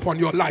grace upon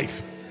your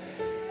life.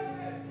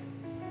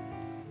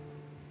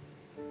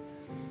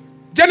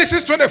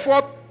 Genesis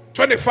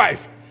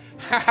 24:25.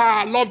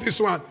 I love this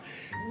one.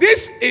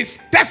 This is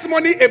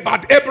testimony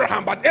about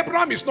Abraham, but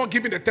Abraham is not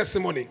giving the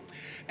testimony.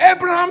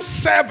 Abraham's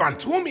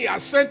servant, whom he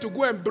has sent to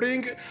go and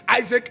bring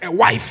Isaac a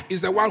wife, is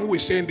the one who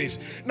is saying this.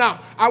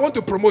 Now, I want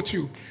to promote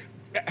you.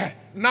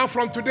 Now,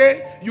 from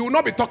today, you will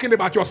not be talking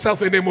about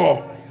yourself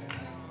anymore.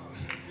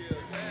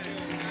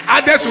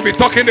 Others will be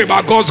talking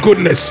about God's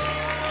goodness.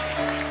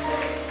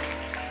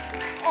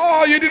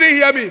 Oh, you didn't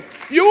hear me.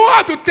 You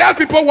have to tell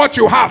people what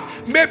you have.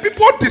 May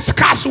people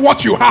discuss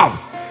what you have.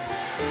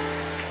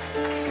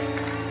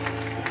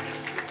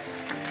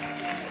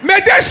 May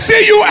they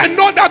see you and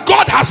know that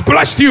God has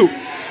blessed you.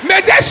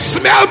 May they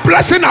smell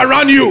blessing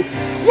around you.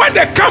 When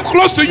they come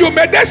close to you,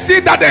 may they see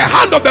that the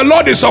hand of the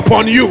Lord is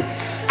upon you.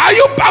 Am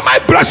I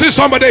blessing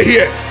somebody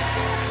here?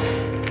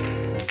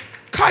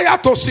 Kaya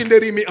to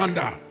sinderi mi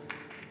anda.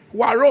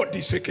 Waro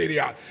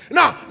disekeria.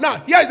 Now,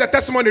 here is the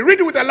testimony. Read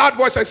it with a loud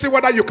voice and see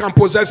whether you can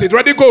possess it.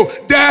 Ready, go.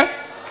 There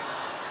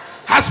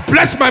has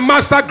blessed my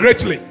master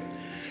greatly,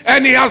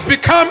 and he has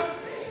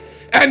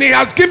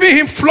given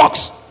him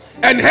flocks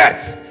and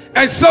heads,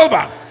 and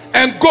silver,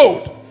 and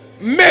gold,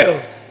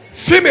 male,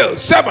 female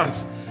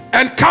servants,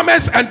 and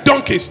camels and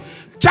donkeys.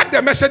 Check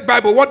the Message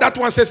Bible, what that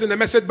one says in the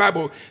Message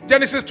Bible.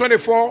 Genesis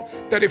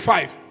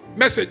 24:35.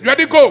 Message.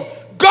 Ready, go.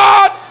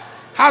 God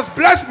has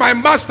blessed my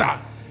master.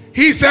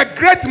 He's a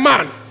great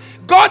man.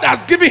 God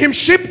has given him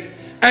sheep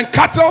and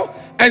cattle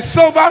and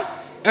silver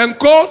and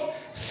gold,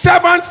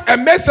 servants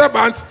and maid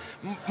servants.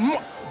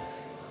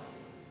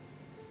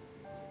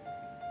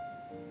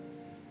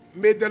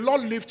 May the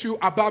Lord lift you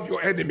above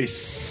your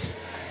enemies.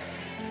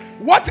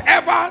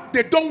 Whatever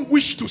they don't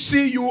wish to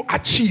see you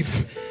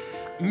achieve,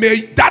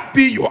 may that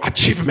be your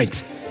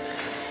achievement.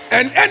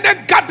 And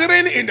any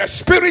gathering in the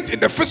spirit, in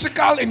the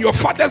physical, in your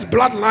father's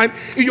bloodline,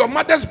 in your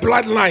mother's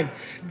bloodline,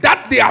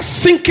 that they are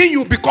sinking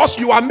you because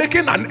you are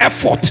making an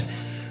effort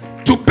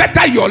to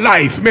better your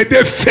life, may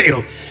they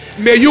fail.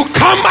 May you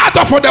come out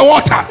of the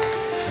water.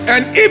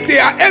 And if they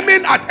are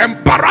aiming at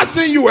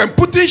embarrassing you and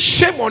putting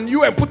shame on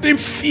you and putting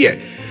fear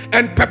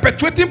and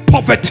perpetuating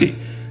poverty,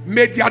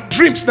 may their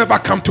dreams never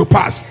come to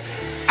pass.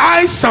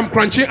 I,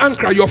 Korankye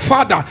Ankrah, your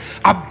father,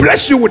 I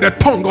bless you with the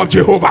tongue of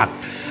Jehovah.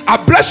 I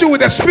bless you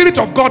with the Spirit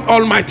of God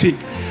Almighty.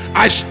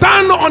 I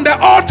stand on the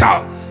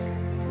altar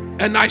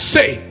and I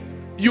say,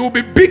 you will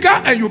be bigger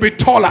and you will be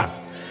taller.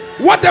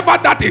 Whatever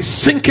that is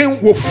sinking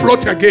will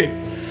float again.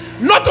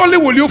 Not only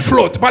will you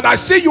float, but I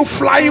see you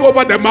flying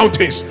over the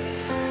mountains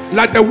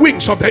like the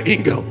wings of the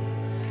eagle.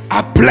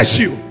 I bless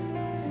you.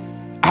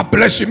 I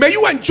bless you. May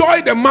you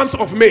enjoy the month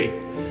of May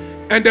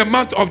and the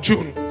month of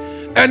June.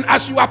 And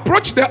as you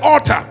approach the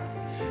altar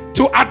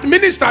to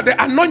administer the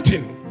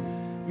anointing,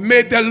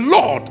 may the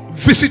Lord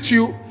visit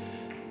you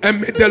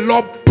and may the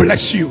Lord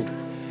bless you.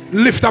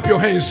 Lift up your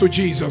hands to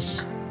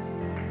Jesus.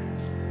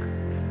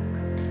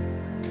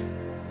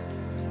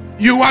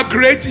 You are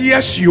great,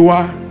 yes you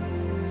are.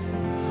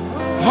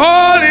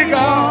 Holy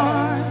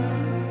God,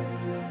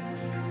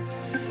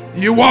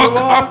 you walk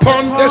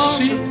upon the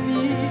sea,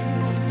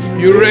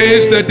 you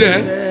raise the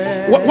dead.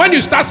 When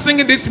you start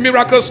singing these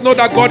miracles, know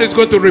that God is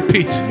going to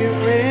repeat.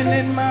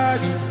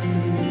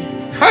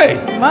 Hey,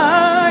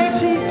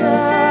 mighty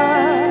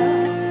God,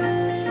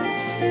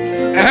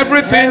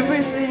 everything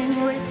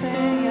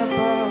written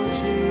about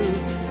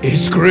you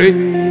is great.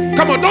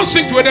 Come on, don't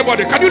sing to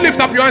anybody. Can you lift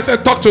up your hands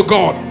and talk to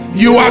God?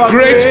 You are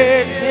great.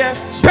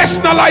 Yes.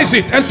 Personalize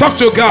it and talk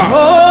to God.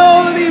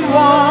 Holy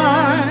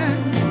One,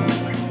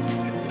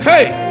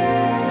 hey,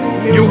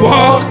 you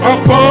walk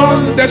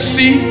upon the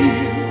sea,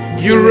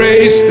 you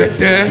raise the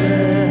dead.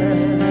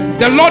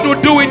 The Lord will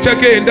do it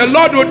again. The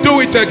Lord will do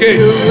it again.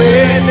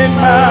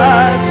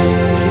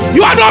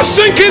 You are not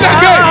sinking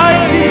again.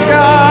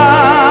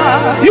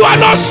 You are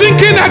not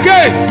sinking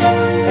again.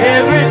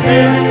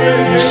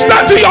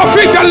 Stand to your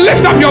feet and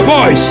lift up your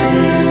voice.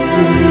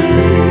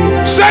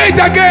 Say it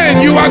again.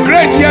 You are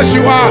great. Yes,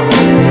 you are.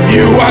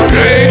 You are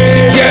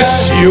great.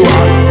 Yes, you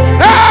are.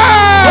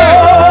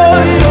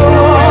 Hey!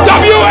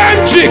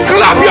 WMG,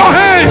 clap your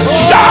hands.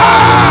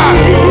 Shout.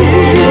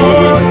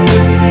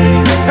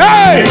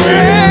 Hey!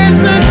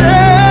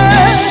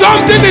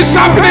 Something is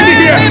happening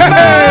here.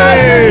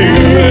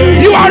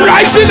 Hey! You are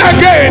rising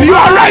again. You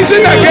are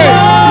rising again.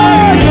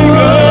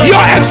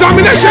 Your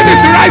examination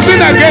is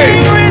rising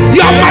again.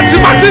 Your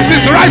mathematics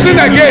is rising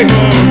again.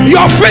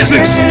 Your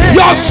physics,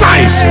 your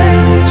science.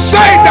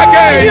 Say it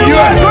again. You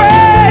are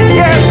great.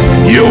 Yes.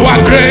 You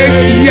are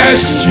great.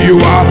 Yes, you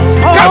are.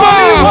 Come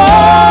on.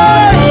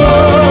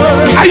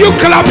 Are you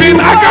clapping?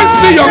 I can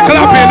see your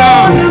clapping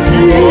now.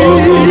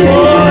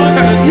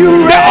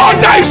 The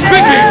altar is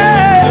speaking.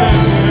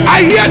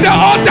 I hear the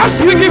altar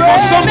speaking for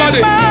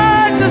somebody.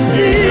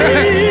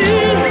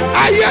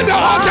 I hear the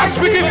altar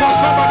speaking for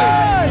somebody.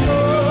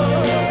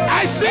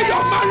 I see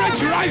your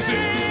marriage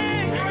rising.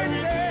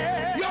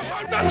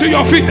 To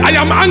your feet. I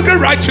am angry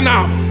right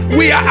now.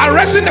 We are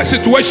arresting the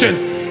situation.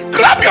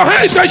 Clap your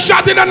hands and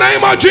shout in the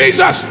name of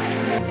Jesus.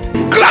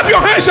 Clap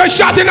your hands and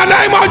shout in the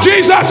name of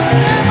Jesus.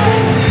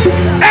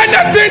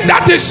 Anything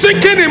that is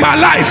sinking in my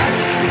life,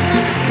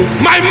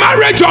 my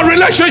marriage or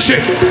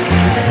relationship,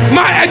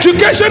 my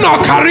education or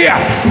career,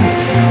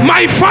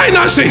 my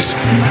finances,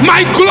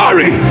 my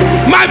glory,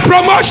 my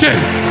promotion,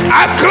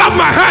 I clap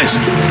my hands.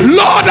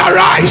 Lord,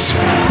 arise.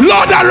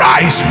 Lord,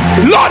 arise.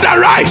 Lord,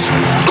 arise.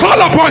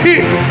 Call upon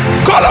him.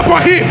 Call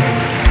upon him.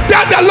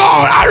 Tell the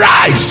Lord,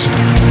 arise.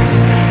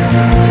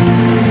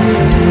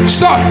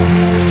 Stop.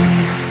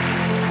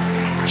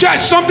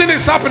 Church, something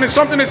is happening.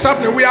 Something is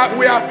happening. We are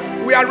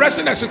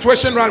arresting a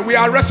situation, right? We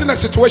are arresting a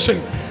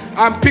situation.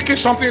 I'm picking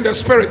something in the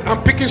spirit.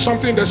 I'm picking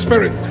something in the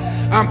spirit.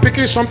 I'm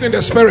picking something in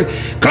the spirit.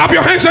 Clap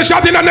your hands and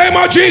shout in the name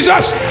of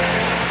Jesus.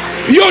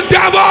 You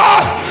devil,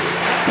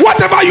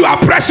 whatever you are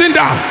pressing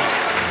down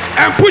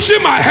and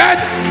pushing my head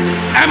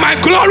and my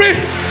glory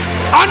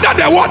under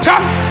the water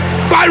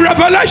by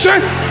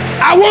revelation,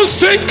 I won't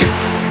sink.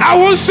 I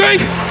won't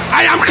sink.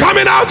 I am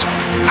coming out.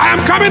 I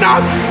am coming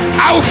out.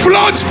 I will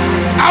float.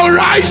 I will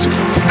rise.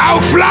 I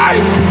will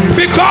fly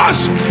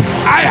because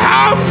I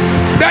have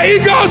the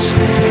eagle's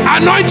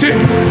anointing,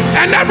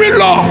 and every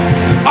law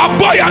of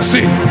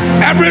buoyancy,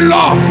 every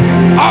law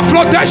of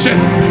flotation,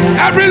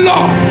 every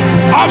law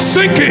of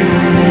sinking,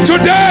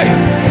 today,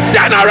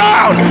 turn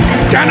around,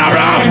 turn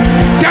around,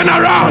 turn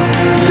around,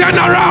 turn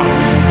around,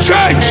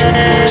 change,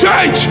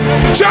 change,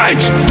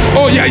 change.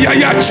 Oh yeah, yeah,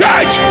 yeah,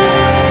 change.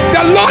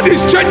 The Lord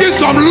is changing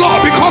some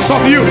law because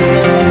of you.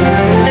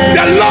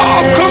 The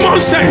law of common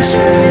sense,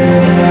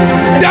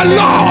 the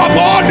law of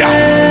order.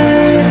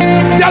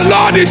 The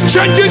Lord is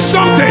changing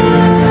something.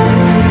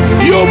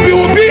 You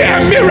will be a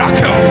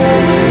miracle.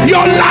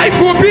 Your life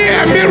will be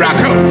a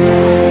miracle.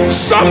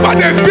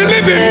 Somebody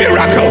believe in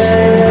miracles.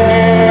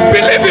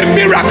 Believe in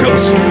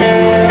miracles.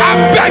 I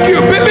beg you,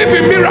 believe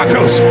in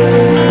miracles.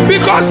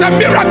 Because a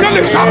miracle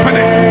is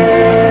happening.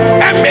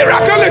 A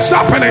miracle is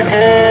happening.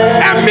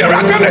 A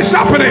miracle is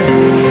happening.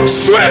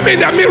 Swim in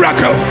the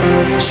miracle.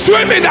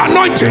 Swim in the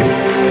anointing.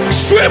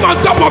 Swim on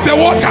top of the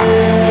water.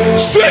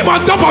 Swim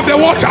on top of the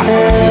water.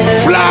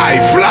 Fly,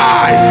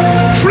 fly,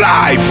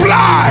 fly,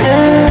 fly.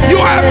 You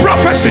are a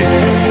prophecy.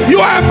 You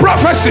are a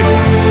prophecy.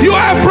 You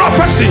are a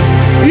prophecy.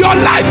 Your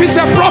life is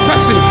a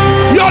prophecy.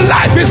 Your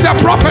life is a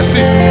prophecy.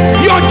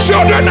 Your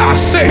children are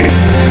saved.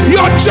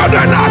 Your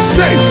children are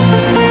saved.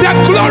 The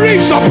glory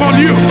is upon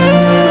you.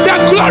 The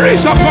glory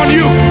is upon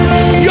you.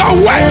 Your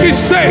work is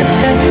saved.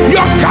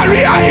 Your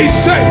career is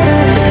saved.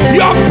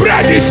 Your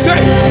bread is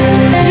saved.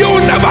 You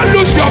will never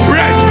lose your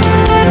bread.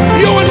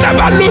 You will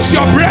never lose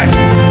your bread.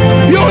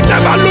 You will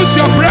never lose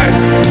your bread.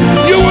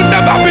 You will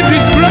never be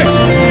disgraced.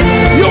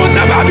 You will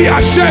never be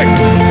ashamed.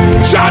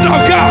 Child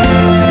of God,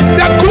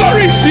 the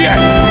glory is here.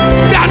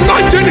 The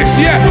anointing is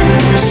here.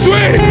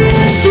 Swing,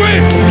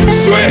 swing,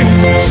 swing,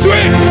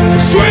 swing,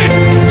 swing,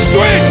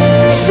 swing,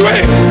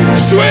 swing,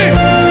 swing,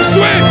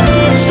 swing,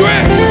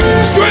 swing,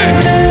 swing,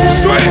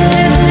 swing.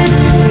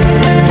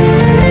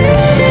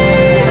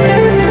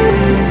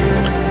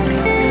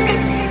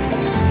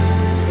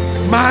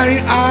 My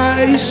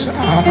eyes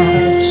have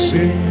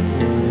seen,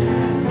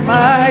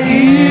 my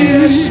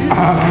ears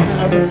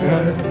have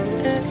heard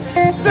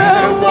the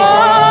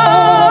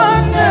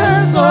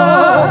wonders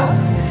of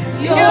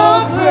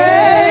your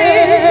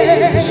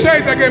grace. Say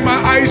it again.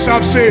 My eyes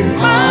have seen.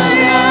 My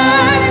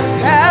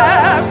eyes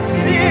have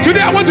seen.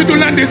 Today I want you to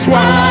learn this one.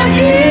 My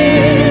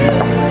ears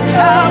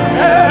have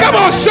heard. Come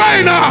on, say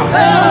it now. The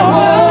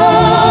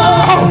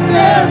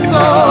wonders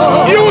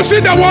of You will see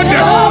the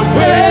wonders. your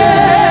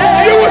grace.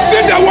 You will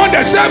see the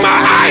wonders. Say,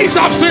 my eyes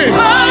have seen. My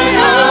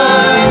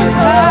eyes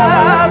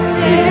have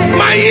seen.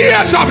 My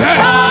ears have heard.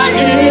 My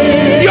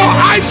ears Your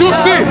eyes will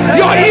see.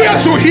 Your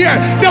ears will hear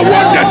the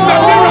wonders, the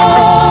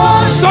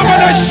miracle.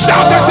 Somebody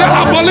shout and say,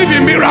 I believe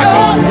in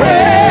miracles.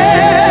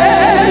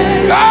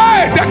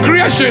 Hey, the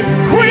creation.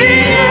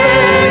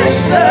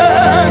 Creation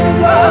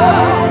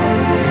bow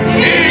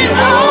in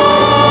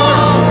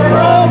honor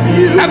of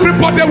you.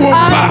 Everybody will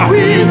bow.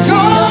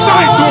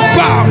 Science will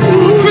bow.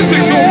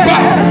 Physics will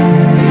bow.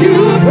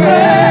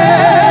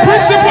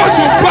 Principles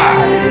will bow.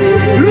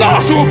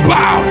 Laws will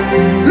bow.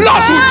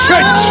 Laws will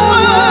change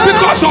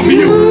because of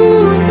you.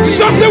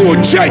 Something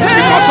will change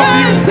because of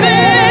you.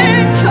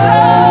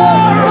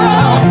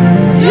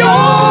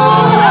 Your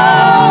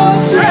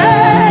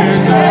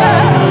outstretched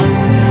hand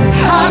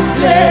has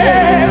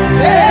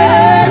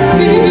lifted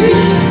me.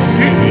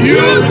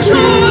 You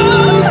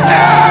took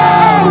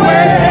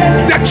away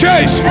the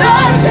chains and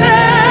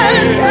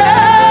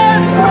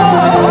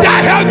brought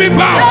that held me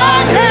bound.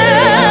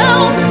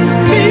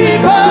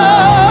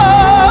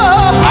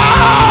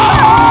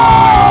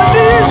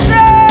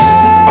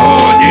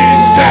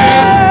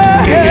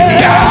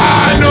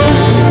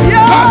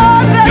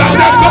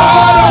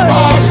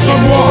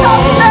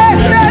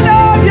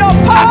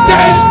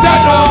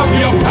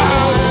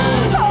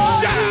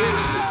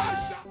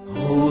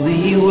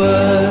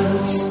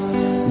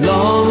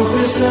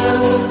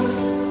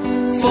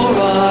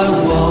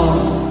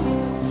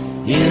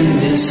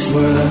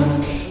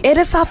 It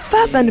is our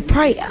fervent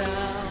prayer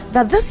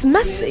that this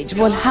message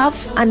will have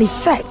an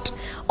effect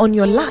on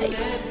your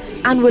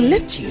life and will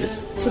lift you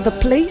to the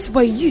place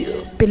where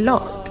you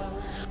belong.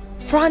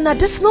 For an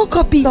additional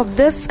copy of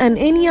this and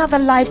any other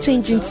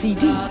life-changing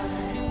CD,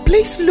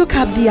 please look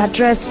up the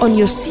address on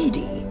your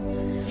CD.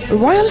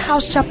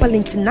 Royalhouse Chapel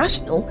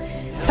International,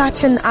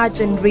 touching our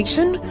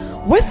generation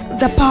with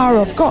the power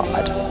of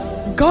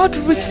God. God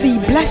richly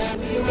bless you.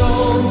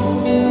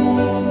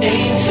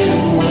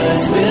 Ancient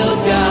words will